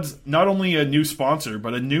Quad's not only a new sponsor,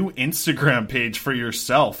 but a new Instagram page for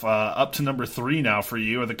yourself, up to number 3 now for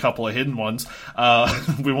you, with a couple of hidden ones.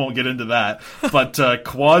 We won't get into that. But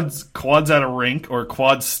Quad's at a rink, or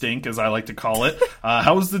Quad Stink as I like to call it.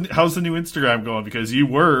 How's the new Instagram going? Because you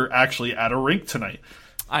were actually at a rink tonight.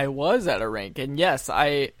 I was at a rink, and yes,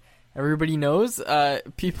 everybody knows,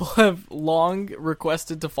 people have long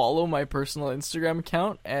requested to follow my personal Instagram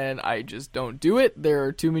account, and I just don't do it. There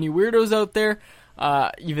are too many weirdos out there,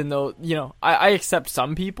 even though, I accept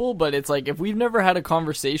some people, but it's like, if we've never had a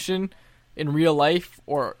conversation in real life,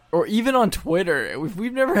 or even on Twitter, if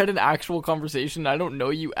we've never had an actual conversation, I don't know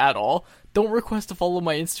you at all, don't request to follow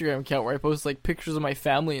my Instagram account where I post like pictures of my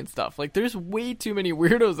family and stuff. Like, there's way too many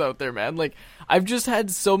weirdos out there, man. Like, I've just had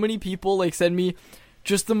so many people like send me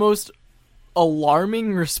just the most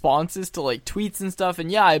alarming responses to like tweets and stuff, and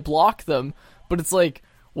yeah, I block them, but it's like,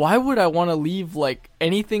 why would I want to leave like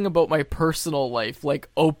anything about my personal life like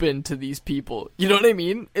open to these people? You know what I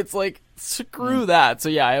mean? It's like, screw that. So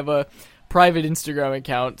yeah, I have a private Instagram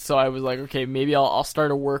account, so I was like, okay, maybe I'll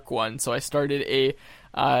start a work one. So I started a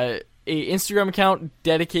Instagram account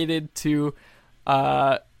dedicated to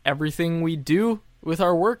everything we do with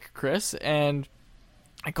our work, Chris, and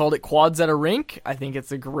I called it Quads at a Rink. I think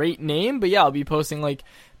it's a great name, but yeah, I'll be posting like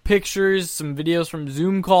pictures, some videos from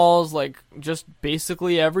Zoom calls, like just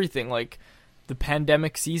basically everything, like the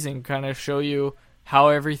pandemic season, kind of show you how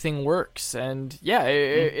everything works, and yeah,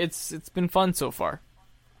 it's been fun so far.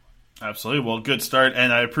 Absolutely. Well, good start,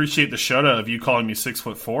 and I appreciate the shout out of you calling me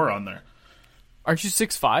 6'4" on there. Aren't you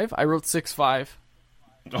 6'5"? I wrote 6'5".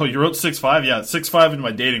 Oh, you wrote 6'5"? Yeah, 6'5" in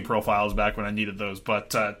my dating profiles back when I needed those,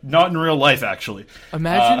 but not in real life, actually.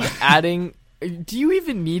 Imagine adding. Do you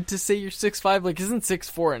even need to say you're 6'5"? Like, isn't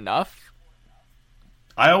 6'4" enough?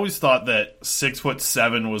 I always thought that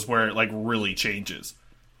 6'7" was where it like really changes.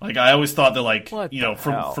 Like, I always thought that like from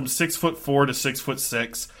 6'4" to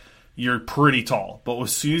 6'6", you're pretty tall. But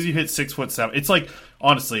as soon as you hit 6'7", it's like,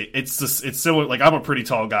 honestly, it's similar. Like, I'm a pretty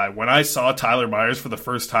tall guy. When I saw Tyler Myers for the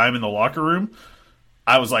first time in the locker room,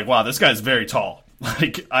 I was like, wow, this guy's very tall.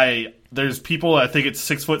 Like, there's people, I think it's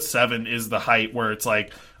 6'7" is the height where it's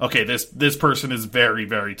like, okay, this person is very,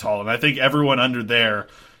 very tall. And I think everyone under there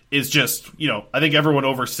is just, I think everyone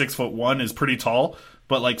over 6'1" is pretty tall.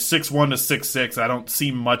 But like 6'1" to 6'6", I don't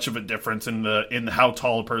see much of a difference in how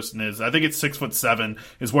tall a person is. I think it's 6'7"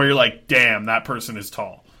 is where you're like, damn, that person is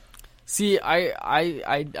tall. See,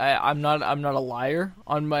 I'm not a liar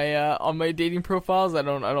on my dating profiles. I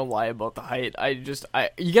don't lie about the height.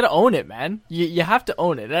 You gotta own it, man. You have to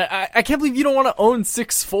own it. I can't believe you don't want to own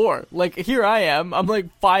 6'4". Like, here I am. I'm like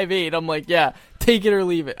 5'8". I'm like, yeah, take it or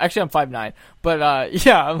leave it. Actually, I'm 5'9". But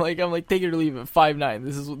yeah, I'm like take it or leave it.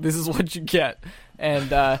 5'9". This is what you get.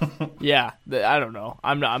 And yeah, I don't know.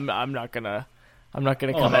 I'm not gonna come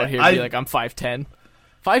out here and be like I'm 5'10".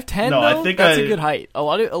 5'10", No, though, I think that's a good height.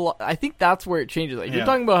 I think that's where it changes. Like, Yeah. you're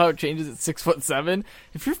talking about how it changes at 6'7".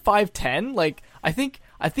 If you're 5'10", like, I think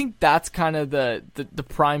that's kind of the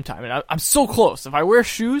prime time. And I'm so close. If I wear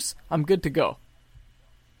shoes, I'm good to go.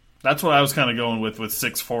 That's what I was kind of going with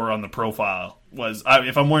 6'4" on the profile.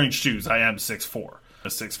 If I'm wearing shoes, I am 6'4", a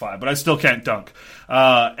 6'5", but I still can't dunk.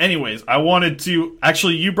 Anyways, I wanted to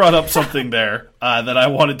actually. You brought up something there that I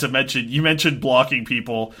wanted to mention. You mentioned blocking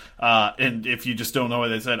people, and if you just don't know what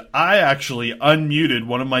they said, I actually unmuted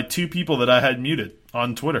one of my 2 people that I had muted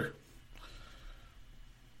on Twitter.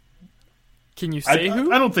 Can you say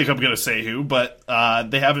who? I don't think I'm going to say who, but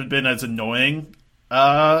they haven't been as annoying.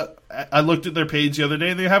 I looked at their page the other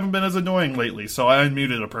day. They haven't been as annoying lately, so I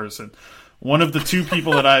unmuted a person. One of the 2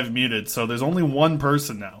 people that I've muted. So there's only one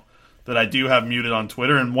person now that I do have muted on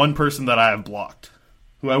Twitter, and one person that I have blocked.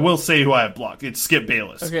 Who I will say who I have blocked. It's Skip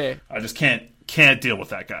Bayless. Okay. I just can't deal with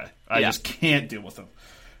that guy. I just can't deal with him.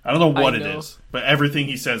 I don't know what it is, but everything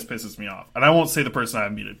he says pisses me off. And I won't say the person I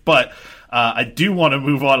have muted. But I do want to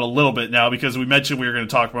move on a little bit now because we mentioned we were going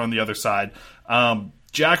to talk about on the other side.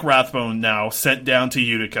 Jack Rathbone now sent down to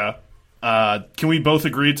Utica. Can we both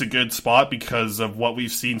agree it's a good spot because of what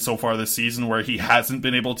we've seen so far this season where he hasn't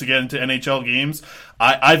been able to get into NHL games?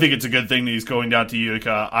 I think it's a good thing that he's going down to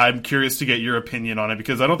Utica. I'm curious to get your opinion on it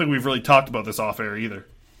because I don't think we've really talked about this off air either.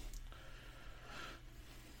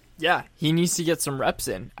 Yeah, he needs to get some reps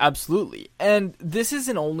in. Absolutely. And this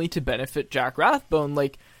isn't only to benefit Jack Rathbone.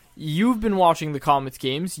 Like, you've been watching the Comets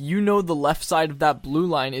games. You know the left side of that blue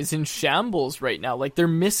line is in shambles right now. Like, they're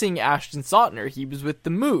missing Ashton Sautner. He was with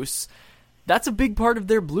the Moose. That's a big part of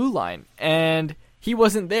their blue line. And he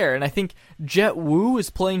wasn't there. And I think Jet Wu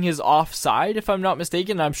is playing his offside, if I'm not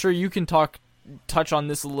mistaken. I'm sure you can touch on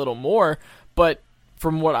this a little more. But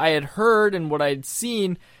from what I had heard and what I had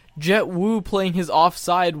seen, Jet Wu playing his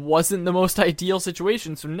offside wasn't the most ideal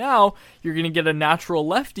situation. So now you're going to get a natural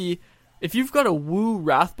lefty. If you've got a Wu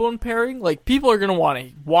Rathbone pairing, like, people are going to want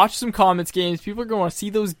to watch some Comets games. People are going to want to see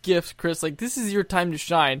those gifts, Chris. Like, this is your time to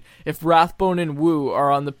shine if Rathbone and Wu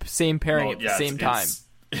are on the same pairing the same time.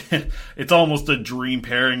 It's almost a dream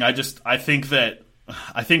pairing. I think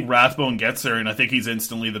Rathbone gets there, and I think he's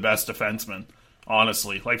instantly the best defenseman,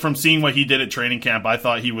 honestly. Like, from seeing what he did at training camp, I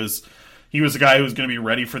thought he was a guy who was going to be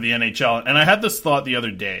ready for the NHL. And I had this thought the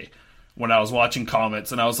other day when I was watching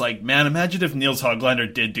Comets, and I was like, man, imagine if Niels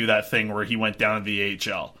Hoglander did do that thing where he went down to the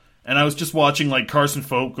AHL. And I was just watching, like, Carson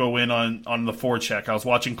Folk go in on the forecheck. I was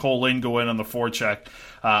watching Cole Lynn go in on the forecheck.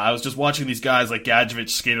 I was just watching these guys like Gadjevich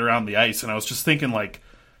skate around the ice, and I was just thinking, like,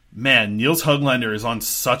 man, Niels Hoglander is on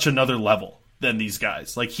such another level than these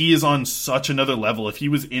guys. Like, he is on such another level. If he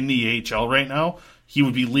was in the AHL right now, he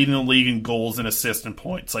would be leading the league in goals and assists and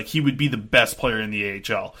points. Like, he would be the best player in the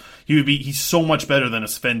AHL. He's so much better than a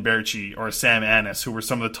Sven Berchi or a Sam Annis, who were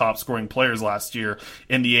some of the top scoring players last year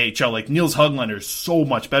in the AHL. Like, Niels Hoglander is so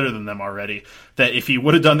much better than them already that if he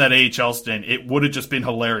would have done that AHL stint, it would have just been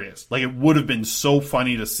hilarious. Like, it would have been so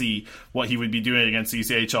funny to see what he would be doing against these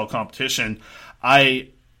AHL competition. I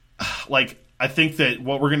think that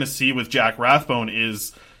what we're going to see with Jack Rathbone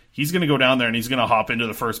is he's going to go down there and he's going to hop into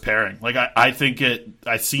the first pairing. Like, I've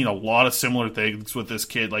seen a lot of similar things with this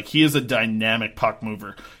kid. Like, he is a dynamic puck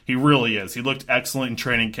mover. He really is. He looked excellent in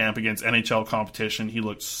training camp against NHL competition. He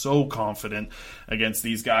looked so confident against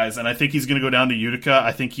these guys. And I think he's going to go down to Utica.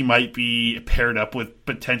 I think he might be paired up with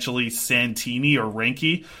potentially Santini or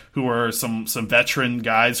Reinke, who are some veteran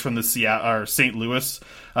guys from the St. Louis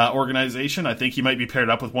organization. I think he might be paired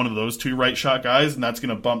up with one of those 2 right shot guys, and that's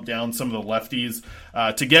going to bump down some of the lefties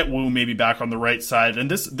to get Wu maybe back on the right side.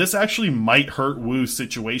 And this actually might hurt Wu's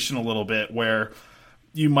situation a little bit, where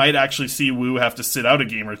you might actually see Wu have to sit out a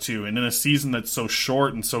game or 2. And in a season that's so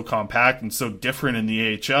short and so compact and so different in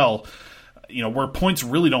the AHL, where points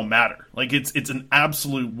really don't matter. Like, it's an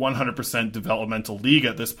absolute 100% developmental league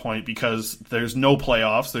at this point because there's no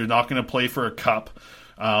playoffs. They're not going to play for a cup.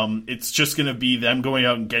 It's just going to be them going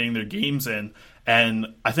out and getting their games in.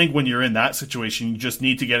 And I think when you're in that situation, you just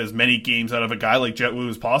need to get as many games out of a guy like Jet Wu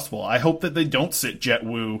as possible. I hope that they don't sit Jet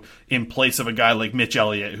Wu in place of a guy like Mitch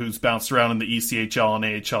Elliott, who's bounced around in the ECHL and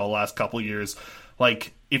AHL the last couple of years.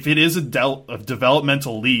 Like, if it is a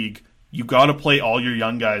developmental league, you got to play all your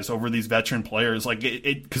young guys over these veteran players. Like,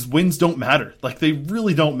 because wins don't matter. Like, they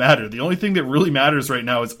really don't matter. The only thing that really matters right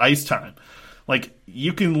now is ice time. Like,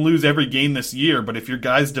 you can lose every game this year, but if your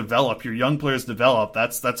guys develop, your young players develop,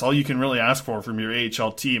 that's all you can really ask for from your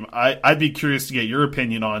AHL team. I'd be curious to get your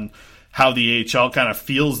opinion on how the AHL kind of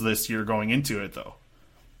feels this year going into it, though.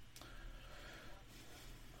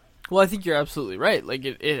 Well, I think you're absolutely right. Like,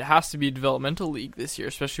 it has to be a developmental league this year,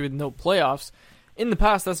 especially with no playoffs. in the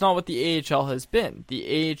past, that's not what the AHL has been.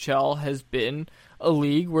 The AHL has been a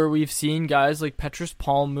league where we've seen guys like Petrus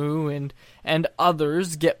Palmu and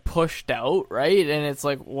others get pushed out, right? And it's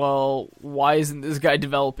like, well, why isn't this guy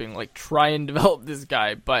developing? Like, try and develop this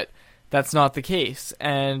guy, but that's not the case.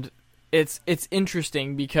 And it's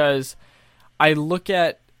interesting because I look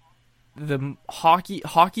at the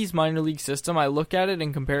hockey's minor league system. I look at it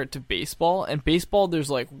and compare it to baseball, and baseball, there's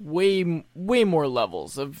like way more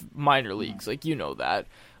levels of minor leagues, like, you know that,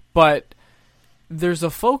 but there's a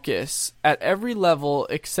focus at every level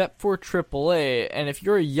except for AAA, and if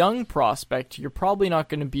you're a young prospect, you're probably not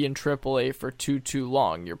going to be in AAA for too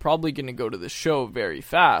long. You're probably going to go to the show very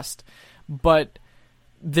fast, but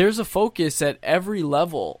there's a focus at every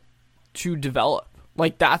level to develop.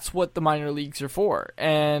 Like, that's what the minor leagues are for,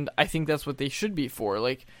 and I think that's what they should be for.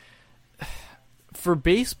 Like, for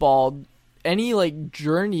baseball, any, like,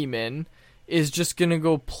 journeyman is just gonna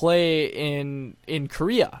go play in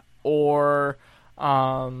Korea or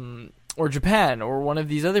Japan or one of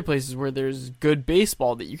these other places where there's good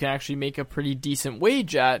baseball that you can actually make a pretty decent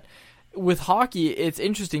wage at. With hockey, it's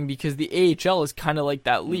interesting because the AHL is kind of like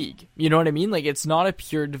that league. You know what I mean? Like, it's not a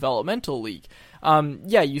pure developmental league.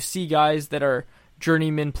 Yeah, you see guys that are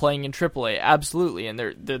journeymen playing in AAA, absolutely, and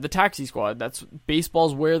they're the taxi squad. That's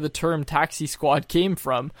baseball's where the term taxi squad came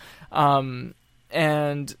from,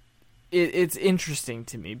 and it's interesting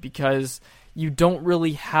to me because you don't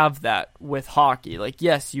really have that with hockey. Like,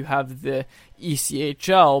 yes, you have the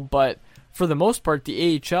ECHL, but for the most part,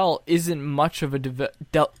 the AHL isn't much of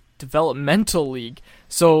a developmental league.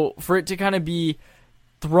 So for it to kind of be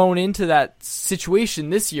thrown into that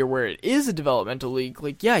situation this year where it is a developmental league,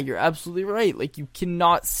 like, yeah, you're absolutely right. Like, you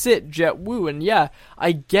cannot sit Jet Wu, and yeah,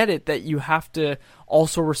 I get it that you have to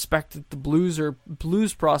also respect that the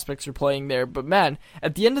Blues prospects are playing there, but man,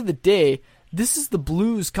 at the end of the day, this is the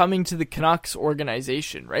Blues coming to the Canucks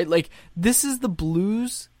organization, right? Like, this is the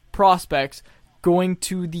Blues prospects going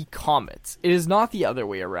to the Comets. It is not the other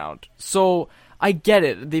way around. So I get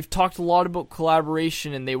it. They've talked a lot about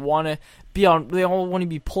collaboration and they want to be on, they all want to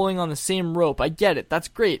be pulling on the same rope. I get it. That's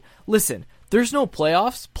great. Listen, there's no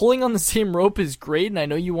playoffs. Pulling on the same rope is great, and I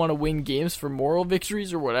know you want to win games for moral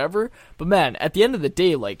victories or whatever, but man, at the end of the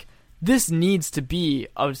day, like, this needs to be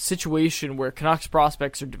a situation where Canucks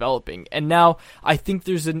prospects are developing. And now I think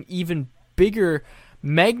there's an even bigger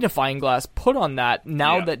magnifying glass put on that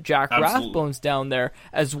now that Jack Rathbone's down there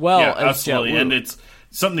as well as absolutely. Jet Wu. And it's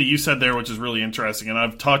something that you said there, which is really interesting. And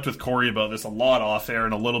I've talked with Corey about this a lot off air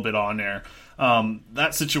and a little bit on air.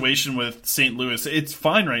 That situation with St. Louis, it's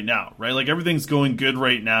fine right now, right? Like, everything's going good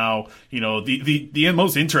right now. You know, the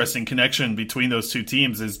most interesting connection between those two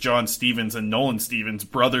teams is John Stevens and Nolan Stevens,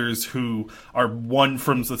 brothers who are one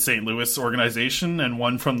from the St. Louis organization and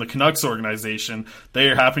one from the Canucks organization. They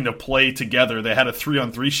are having to play together. They had a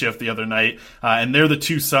 3-on-3 shift the other night, and they're the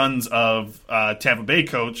two sons of Tampa Bay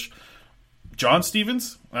coach John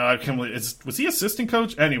Stevens. Was he assistant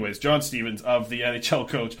coach? Anyways, John Stevens of the NHL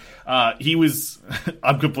coach. He was.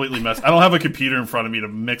 I'm completely messed. I don't have a computer in front of me to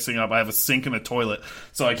mixing up. I have a sink and a toilet,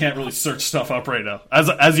 so I can't really search stuff up right now.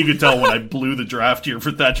 As you can tell, when I blew the draft year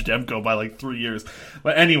for Thatcher Demko by like 3 years.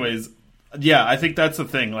 But anyways, yeah, I think that's the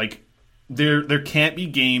thing. Like, there can't be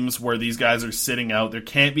games where these guys are sitting out. There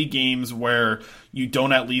can't be games where you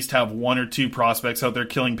don't at least have one or two prospects out there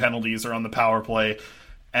killing penalties or on the power play.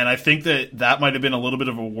 And I think that might have been a little bit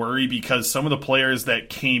of a worry because some of the players that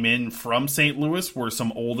came in from St. Louis were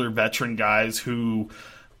some older veteran guys who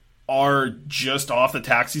are just off the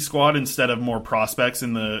taxi squad instead of more prospects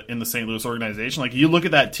in the St. Louis organization. Like, you look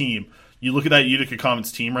at that team, you look at that Utica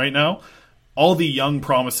Comets team right now, all the young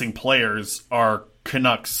promising players are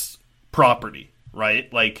Canucks property,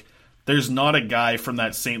 right? Like, there's not a guy from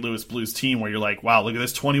that St. Louis Blues team where you're like, wow, look at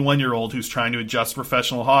this 21-year-old who's trying to adjust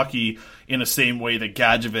professional hockey in the same way that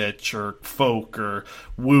Gadjevich or Folk or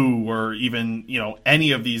Wu or even, you know,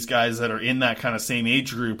 any of these guys that are in that kind of same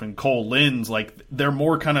age group, and Cole Linz, like, they're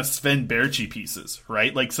more kind of Sven Berchi pieces,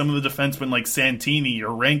 right? Like, some of the defensemen like Santini or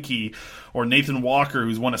Renke or Nathan Walker,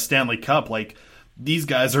 who's won a Stanley Cup, like, these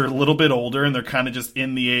guys are a little bit older and they're kind of just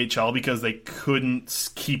in the AHL because they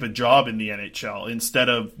couldn't keep a job in the NHL instead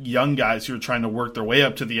of young guys who are trying to work their way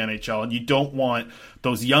up to the NHL. And you don't want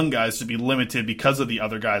those young guys to be limited because of the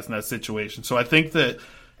other guys in that situation. So I think that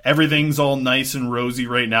everything's all nice and rosy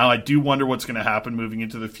right now. I do wonder what's going to happen moving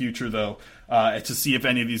into the future, though. to see if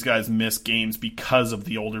any of these guys miss games because of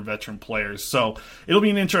the older veteran players. So it'll be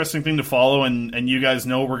an interesting thing to follow, and you guys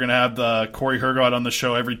know we're going to have the Corey Hergott on the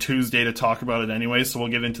show every Tuesday to talk about it anyway, so we'll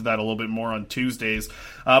get into that a little bit more on Tuesdays.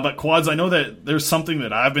 But Quads, I know that there's something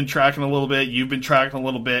that I've been tracking a little bit, you've been tracking a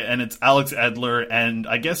little bit, and it's Alex Edler, and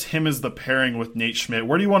I guess him as the pairing with Nate Schmidt.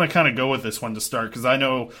 Where do you want to kind of go with this one to start? Because I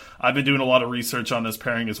know I've been doing a lot of research on this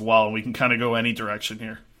pairing as well, and we can kind of go any direction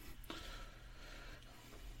here.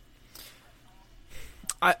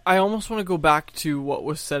 I almost want to go back to what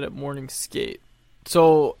was said at Morning Skate.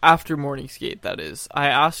 So, after Morning Skate, that is, I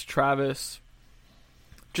asked Travis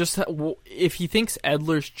just if he thinks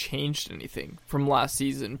Edler's changed anything from last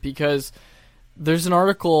season, because there's an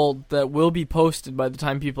article that will be posted by the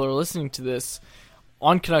time people are listening to this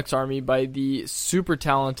on Canucks Army by the super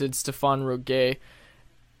talented Stéphane Roguet.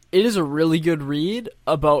 It is a really good read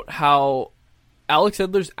about how Alex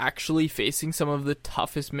Edler's actually facing some of the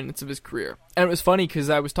toughest minutes of his career. And it was funny because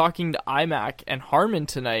I was talking to IMAC and Harmon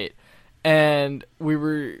tonight, and we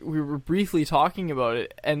were briefly talking about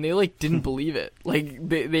it, and they didn't believe it.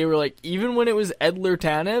 They were like, even when it was Edler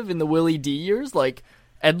Tanev in the Willie D years,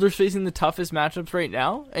 Edler's facing the toughest matchups right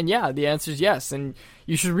now? And yeah, the answer is yes. And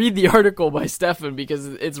you should read the article by Stefan because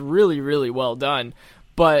it's really, really well done.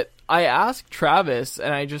 But I asked Travis,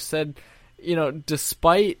 and I just said,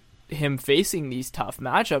 despite him facing these tough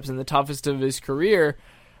matchups in the toughest of his career,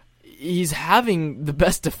 he's having the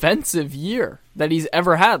best defensive year that he's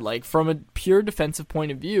ever had. From a pure defensive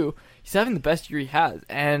point of view, he's having the best year he has.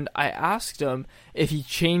 And I asked him if he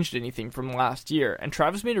changed anything from last year, and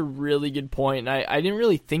Travis made a really good point. And I didn't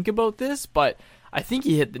really think about this, but I think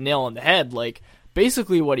he hit the nail on the head.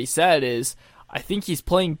 Basically what he said is, I think he's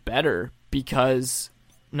playing better because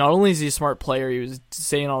not only is he a smart player, he was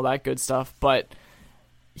saying all that good stuff, but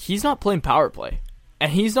he's not playing power play,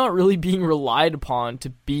 and he's not really being relied upon to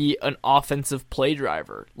be an offensive play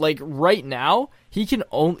driver. Right now, he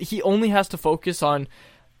only has to focus on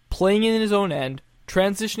playing in his own end,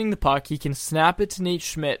 transitioning the puck. He can snap it to Nate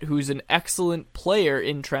Schmidt, who's an excellent player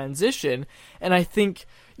in transition, and I think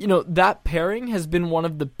that pairing has been one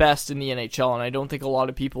of the best in the NHL, and I don't think a lot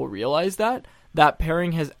of people realize that. That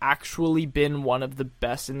pairing has actually been one of the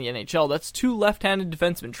best in the NHL. That's two left-handed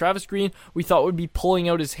defensemen. Travis Green, we thought would be pulling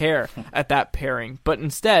out his hair at that pairing, but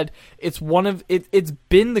instead, it's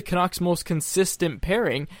been the Canucks' most consistent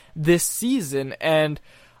pairing this season. And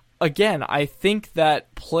again, I think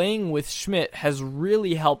that playing with Schmidt has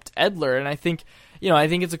really helped Edler, and I think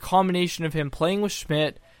it's a combination of him playing with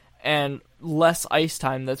Schmidt and less ice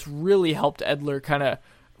time that's really helped Edler kind of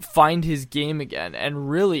find his game again and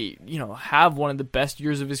really, have one of the best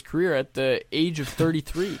years of his career at the age of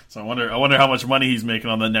 33. So I wonder how much money he's making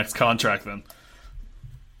on the next contract then.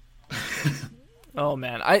 Oh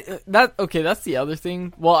man, that's the other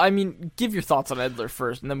thing. Well, give your thoughts on Edler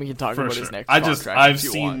first, and then we can talk about his next contract.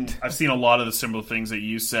 I've seen a lot of the similar things that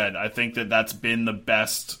you said. I think that's been the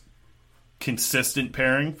best consistent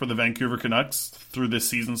pairing for the Vancouver Canucks through this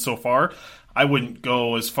season so far. I wouldn't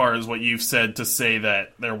go as far as what you've said to say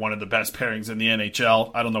that they're one of the best pairings in the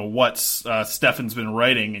NHL. I don't know what Stefan's been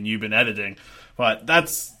writing and you've been editing, but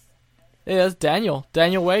that's... Hey, that's Daniel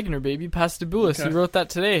Wagner, baby. Pastabulis. Okay. He wrote that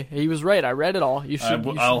today. He was right. I read it all. You should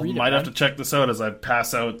read it. Might have to check this out as I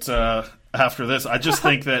pass out after this. I just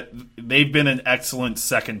think that they've been an excellent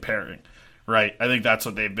second pairing. Right. I think that's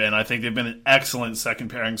what they've been. I think they've been an excellent second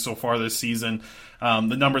pairing so far this season. The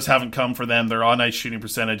numbers haven't come for them. Their on-ice shooting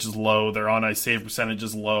percentage is low. Their on-ice save percentage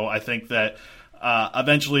is low. I think that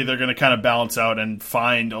eventually they're going to kind of balance out and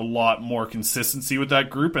find a lot more consistency with that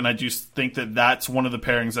group. And I just think that that's one of the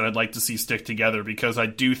pairings that I'd like to see stick together, because I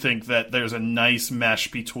do think that there's a nice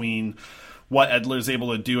mesh between what Edler is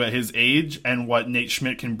able to do at his age and what Nate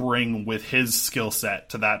Schmidt can bring with his skill set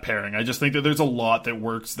to that pairing. I just think that there's a lot that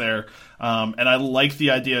works there. And I like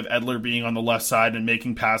the idea of Edler being on the left side and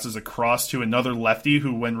making passes across to another lefty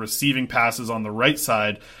who, when receiving passes on the right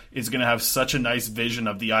side, is going to have such a nice vision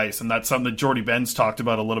of the ice. And that's something that Jordy Ben's talked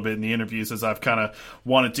about a little bit in the interviews, as I've kind of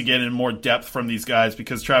wanted to get in more depth from these guys,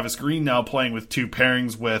 because Travis Green now playing with two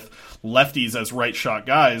pairings with lefties as right shot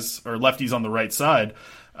guys, or lefties on the right side.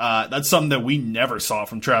 That's something that we never saw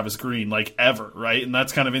from Travis Green, ever, right? And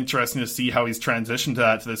that's kind of interesting to see how he's transitioned to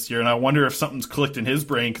that this year. And I wonder if something's clicked in his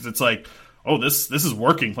brain, because it's this is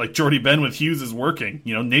working. Jordy Ben with Hughes is working.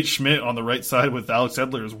 Nate Schmidt on the right side with Alex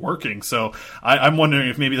Edler is working. So I'm wondering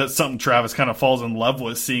if maybe that's something Travis kind of falls in love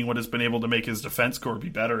with, seeing what it's been able to make his defense core be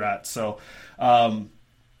better at. So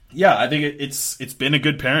Yeah, I think it's been a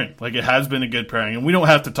good pairing. Like, it has been a good pairing, and we don't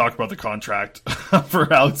have to talk about the contract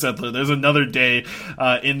for Alex Edler. There's another day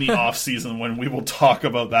in the off season when we will talk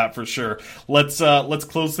about that for sure. Let's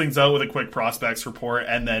close things out with a quick prospects report,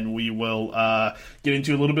 and then we will get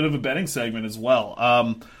into a little bit of a betting segment as well.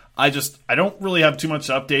 I don't really have too much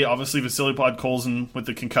to update. Obviously, Vasily Podkolzin with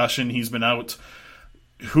the concussion, he's been out.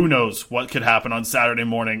 Who knows what could happen on Saturday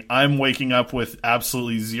morning. I'm waking up with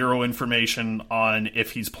absolutely zero information on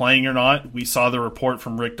if he's playing or not. We saw the report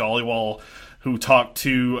from Rick Dollywall, who talked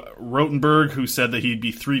to Rotenberg, who said that he'd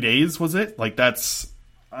be 3 days, was it? Like,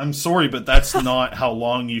 I'm sorry, but that's not how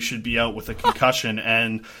long you should be out with a concussion.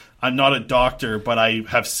 And I'm not a doctor, but I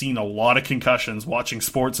have seen a lot of concussions watching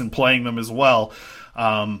sports and playing them as well.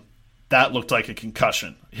 That looked like a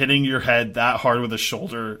concussion. Hitting your head that hard with a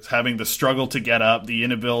shoulder, having the struggle to get up, the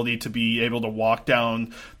inability to be able to walk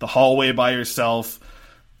down the hallway by yourself.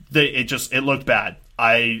 It looked bad.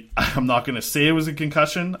 I'm not going to say it was a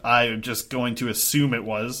concussion. I'm just going to assume it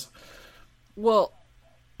was. Well,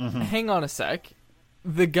 hang on a sec.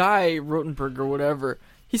 The guy, Rotenberg or whatever,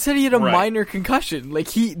 he said he had a minor concussion. Like,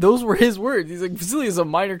 those were his words. He's like, Vasily is a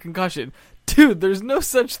minor concussion. Dude, there's no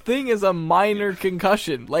such thing as a minor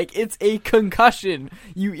concussion. Like, it's a concussion.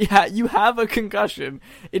 You have a concussion.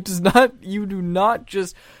 It does not. You do not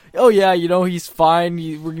just. Oh yeah, he's fine.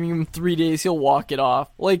 We're giving him 3 days. He'll walk it off.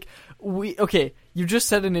 Like, okay. You just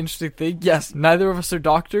said an interesting thing. Yes, neither of us are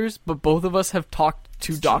doctors, but both of us have talked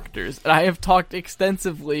to doctors. And I have talked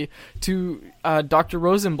extensively to Dr.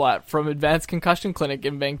 Rosenblatt from Advanced Concussion Clinic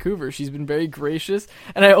in Vancouver. She's been very gracious,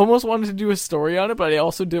 and I almost wanted to do a story on it, but I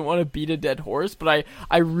also didn't want to beat a dead horse. But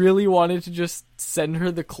I really wanted to just send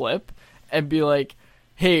her the clip and be like,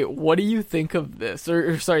 hey, what do you think of this?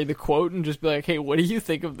 Or sorry, the quote, and just be like, hey, what do you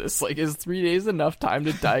think of this? Like, is 3 days enough time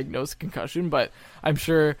to diagnose a concussion? But I'm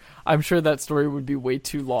sure that story would be way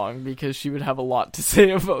too long because she would have a lot to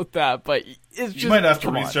say about that. But it's just, you might have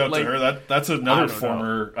to reach out to her. That's another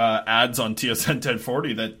former ads on TSN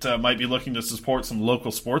 1040 that might be looking to support some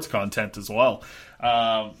local sports content as well.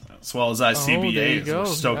 As well as ICBA. We're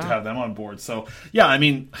stoked to have them on board. So, yeah, I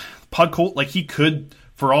mean, Podcolt, like, he could...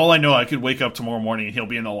 For all I know, I could wake up tomorrow morning and he'll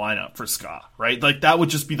be in the lineup for Ska, right? Like, that would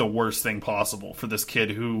just be the worst thing possible for this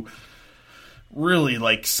kid who really,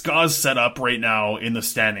 like, Ska's set up right now in the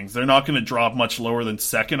standings. They're not going to drop much lower than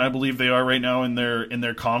second, I believe they are right now in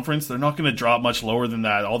their conference. They're not going to drop much lower than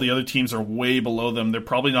that. All the other teams are way below them. They're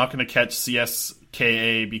probably not going to catch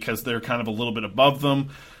CSKA because they're kind of a little bit above them.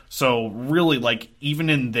 So really, like,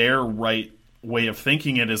 even in their right way of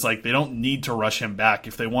thinking it is like they don't need to rush him back.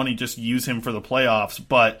 If they want to just use him for the playoffs,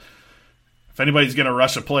 but if anybody's going to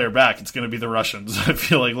rush a player back, it's going to be the Russians. I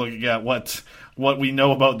feel like looking at what we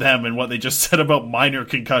know about them and what they just said about minor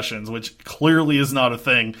concussions, which clearly is not a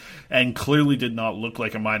thing and clearly did not look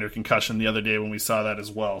like a minor concussion the other day when we saw that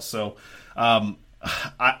as well. So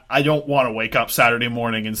I don't want to wake up Saturday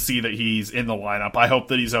morning and see that he's in the lineup. I hope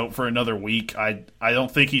that he's out for another week. I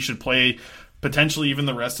don't think he should play potentially even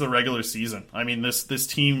the rest of the regular season. I mean, this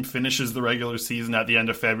team finishes the regular season at the end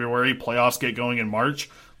of February. Playoffs get going in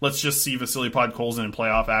March. Let's just see Vasily Podkolzin in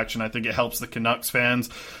playoff action. I think it helps the Canucks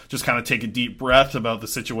fans just kind of take a deep breath about the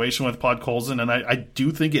situation with Podkolzin, and I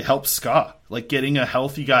do think it helps Ska. Like, getting a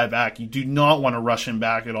healthy guy back, you do not want to rush him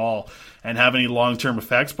back at all and have any long-term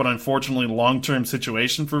effects, but unfortunately, long-term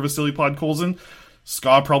situation for Vasily Podkolzin,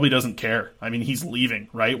 Ska probably doesn't care. I mean, he's leaving,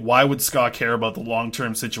 right? Why would Ska care about the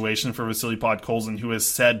long-term situation for Vasily Podkolzin, who has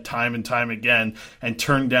said time and time again and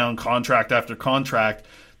turned down contract after contract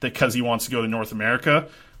because he wants to go to North America?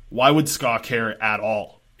 Why would Ska care at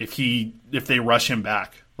all if they rush him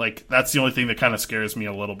back? Like, that's the only thing that kind of scares me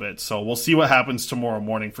a little bit. So we'll see what happens tomorrow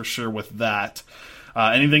morning for sure with that.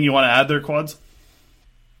 Anything you want to add there, Quads?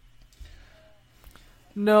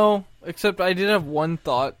 No, except I did have one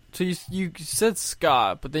thought. So you said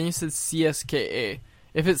Ska, but then you said CSKA.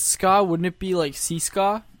 If it's Ska, wouldn't it be like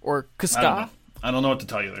C-Ska or Kaska? I don't know what to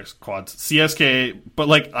tell you there, Quads. CSKA, but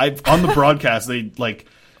like on the broadcast, they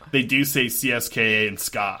do say CSKA and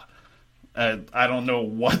Ska. I don't know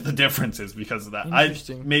what the difference is because of that.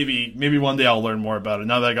 Maybe one day I'll learn more about it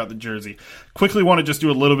now that I got the jersey. Quickly want to just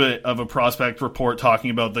do a little bit of a prospect report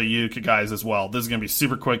talking about the Utica guys as well. This is going to be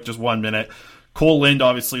super quick, just 1 minute. Cole Lind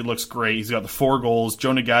obviously looks great. He's got the 4 goals.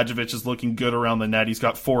 Jonah Gadjevich is looking good around the net. He's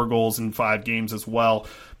got 4 goals in 5 games as well.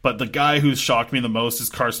 But the guy who's shocked me the most is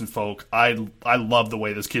Carson Folk. I love the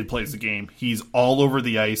way this kid plays the game. He's all over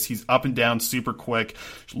the ice. He's up and down super quick.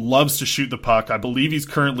 Loves to shoot the puck. I believe he's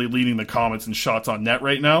currently leading the Comets in shots on net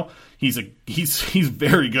right now. He's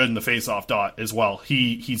very good in the faceoff dot as well.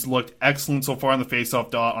 He's looked excellent so far on the faceoff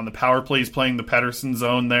dot. On the power play, he's playing the Pettersson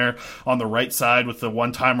zone there on the right side with the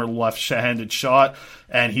one-timer left-handed shot,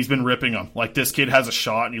 and he's been ripping them. Like, this kid has a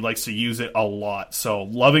shot, and he likes to use it a lot. So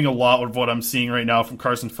loving a lot of what I'm seeing right now from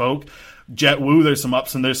Carson Folk. Jet Wu, there's some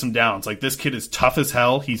ups and there's some downs. Like, this kid is tough as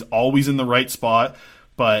hell. He's always in the right spot,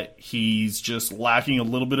 but he's just lacking a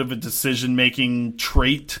little bit of a decision-making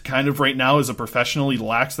trait kind of right now as a professional. He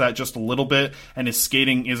lacks that just a little bit, and his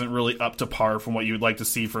skating isn't really up to par from what you would like to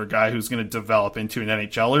see for a guy who's going to develop into an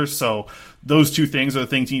NHLer. So those two things are the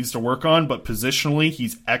things he needs to work on, but positionally,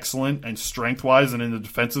 he's excellent, and strength-wise and in the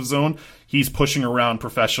defensive zone, he's pushing around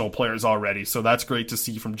professional players already. So that's great to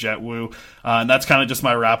see from Jet Wu. And that's kind of just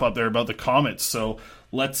my wrap-up there about the Comets. So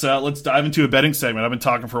let's dive into a betting segment. I've been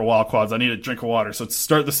talking for a while, Quads. I need a drink of water. So let's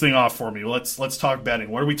start this thing off for me. Let's talk betting.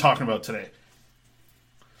 What are we talking about today?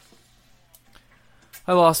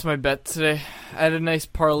 I lost my bet today. I had a nice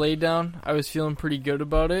parlay down. I was feeling pretty good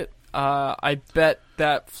about it. I bet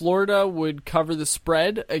that Florida would cover the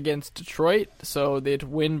spread against Detroit, so they'd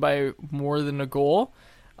win by more than a goal.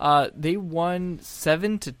 They won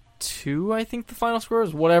 7-2, I think the final score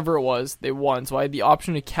was. Whatever it was, they won. So I had the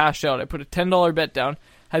option to cash out. I put a $10 bet down.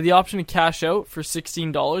 Had the option to cash out for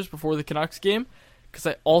 $16 before the Canucks game, because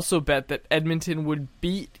I also bet that Edmonton would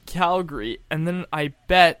beat Calgary, and then I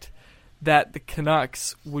bet that the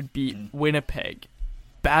Canucks would beat Winnipeg.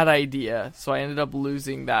 Bad idea, so I ended up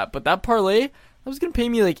losing that. But that parlay, that was going to pay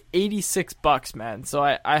me like $86, man. So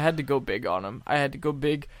I had to go big on them. I had to go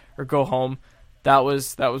big or go home. That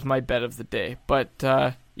was my bet of the day. But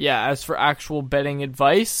yeah, as for actual betting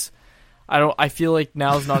advice, I feel like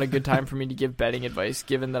now's not a good time for me to give betting advice,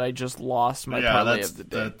 given that I just lost my parlay of the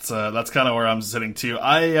day. That's kind of where I'm sitting too.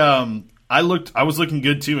 I was looking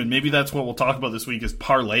good too, and maybe that's what we'll talk about this week is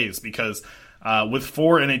parlays, because with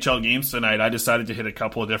 4 NHL games tonight, I decided to hit a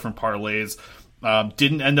couple of different parlays.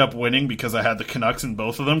 Didn't end up winning because I had the Canucks in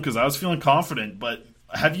both of them because I was feeling confident. But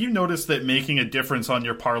have you noticed that making a difference on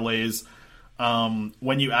your parlays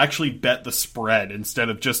when you actually bet the spread instead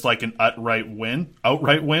of just like an outright win?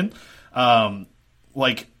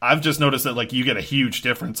 Like, I've just noticed that, like, you get a huge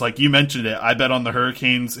difference. Like, you mentioned it. I bet on the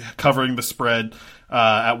Hurricanes covering the spread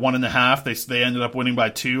at 1.5. They ended up winning by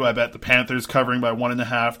 2. I bet the Panthers covering by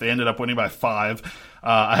 1.5. They ended up winning by 5.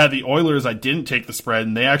 I had the Oilers. I didn't take the spread,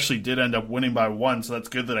 and they actually did end up winning by 1, so that's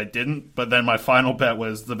good that I didn't. But then my final bet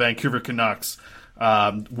was the Vancouver Canucks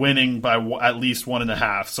winning by at least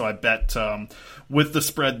 1.5. So I bet with the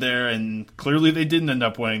spread there, and clearly they didn't end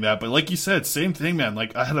up winning that. But like you said, same thing, man.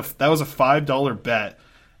 Like, that was a $5 bet,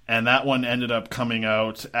 and that one ended up coming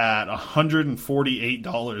out at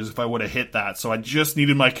 $148 if I would have hit that. So I just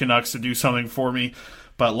needed my Canucks to do something for me.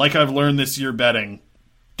 But like I've learned this year betting,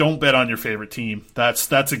 don't bet on your favorite team.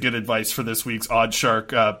 That's a good advice for this week's Odd Shark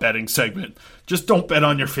betting segment. Just don't bet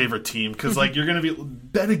on your favorite team, because like, you're going to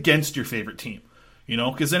bet against your favorite team. You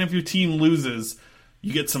know, because then if your team loses,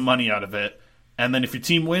 you get some money out of it. And then if your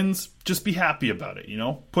team wins, just be happy about it, you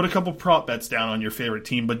know? Put a couple prop bets down on your favorite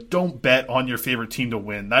team, but don't bet on your favorite team to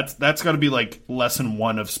win. That's got to be like lesson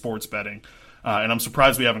 1 of sports betting. And I'm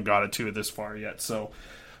surprised we haven't got it to it this far yet. So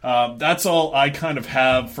that's all I kind of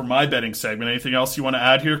have for my betting segment. Anything else you want to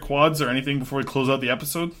add here, Quads, or anything before we close out the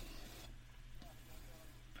episode?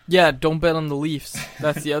 Yeah, don't bet on the Leafs.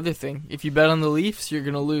 That's the other thing. If you bet on the Leafs, you're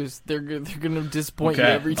going to lose. They're going to disappoint you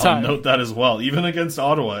every time. I'll note that as well. Even against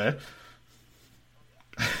Ottawa, eh?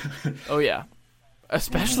 Oh, yeah.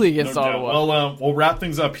 Especially against Ottawa. Well, we'll wrap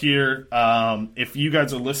things up here. If you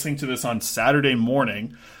guys are listening to this on Saturday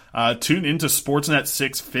morning, tune into Sportsnet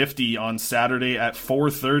 650 on Saturday at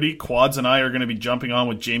 4:30. Quads and I are going to be jumping on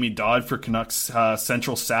with Jamie Dodd for Canucks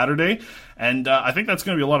Central Saturday. And I think that's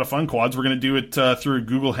going to be a lot of fun, Quads. We're going to do it through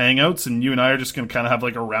Google Hangouts, and you and I are just going to kind of have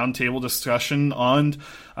like a roundtable discussion on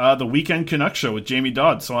the Weekend Canucks show with Jamie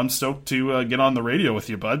Dodd. So I'm stoked to get on the radio with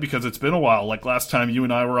you, bud, because it's been a while. Like, last time you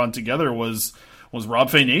and I were on together was Rob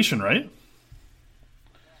Fay Nation, right?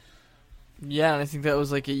 Yeah, and I think that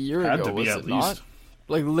was like a year Had ago, to be, was at it least. not?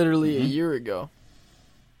 Like, literally a year ago.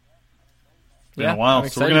 Been a while.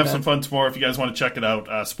 So we're going to have some fun tomorrow if you guys want to check it out.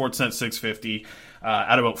 Sportsnet 650.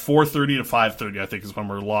 at about 4:30 to 5:30, I think is when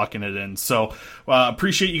we're locking it in. So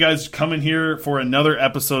appreciate you guys coming here for another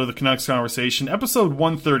episode of the Canucks Conversation, episode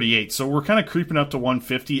 138. So we're kind of creeping up to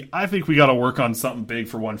 150. I think we got to work on something big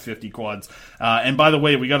for 150 quads. And by the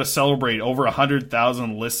way, we got to celebrate over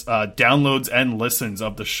 100,000 downloads and listens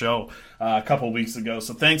of the show a couple of weeks ago.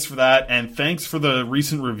 So thanks for that, and thanks for the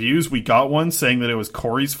recent reviews. We got one saying that it was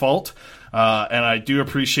Corey's fault. And I do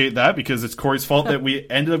appreciate that, because it's Corey's fault that we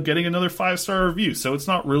ended up getting another 5-star review. So it's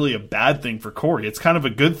not really a bad thing for Corey. It's kind of a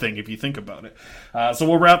good thing if you think about it. So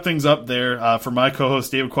we'll wrap things up there. For my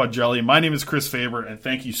co-host, David Quadrelli, my name is Chris Faber, and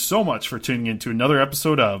thank you so much for tuning in to another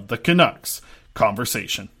episode of the Canucks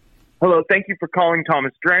Conversation. Hello, thank you for calling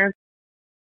Thomas Drance.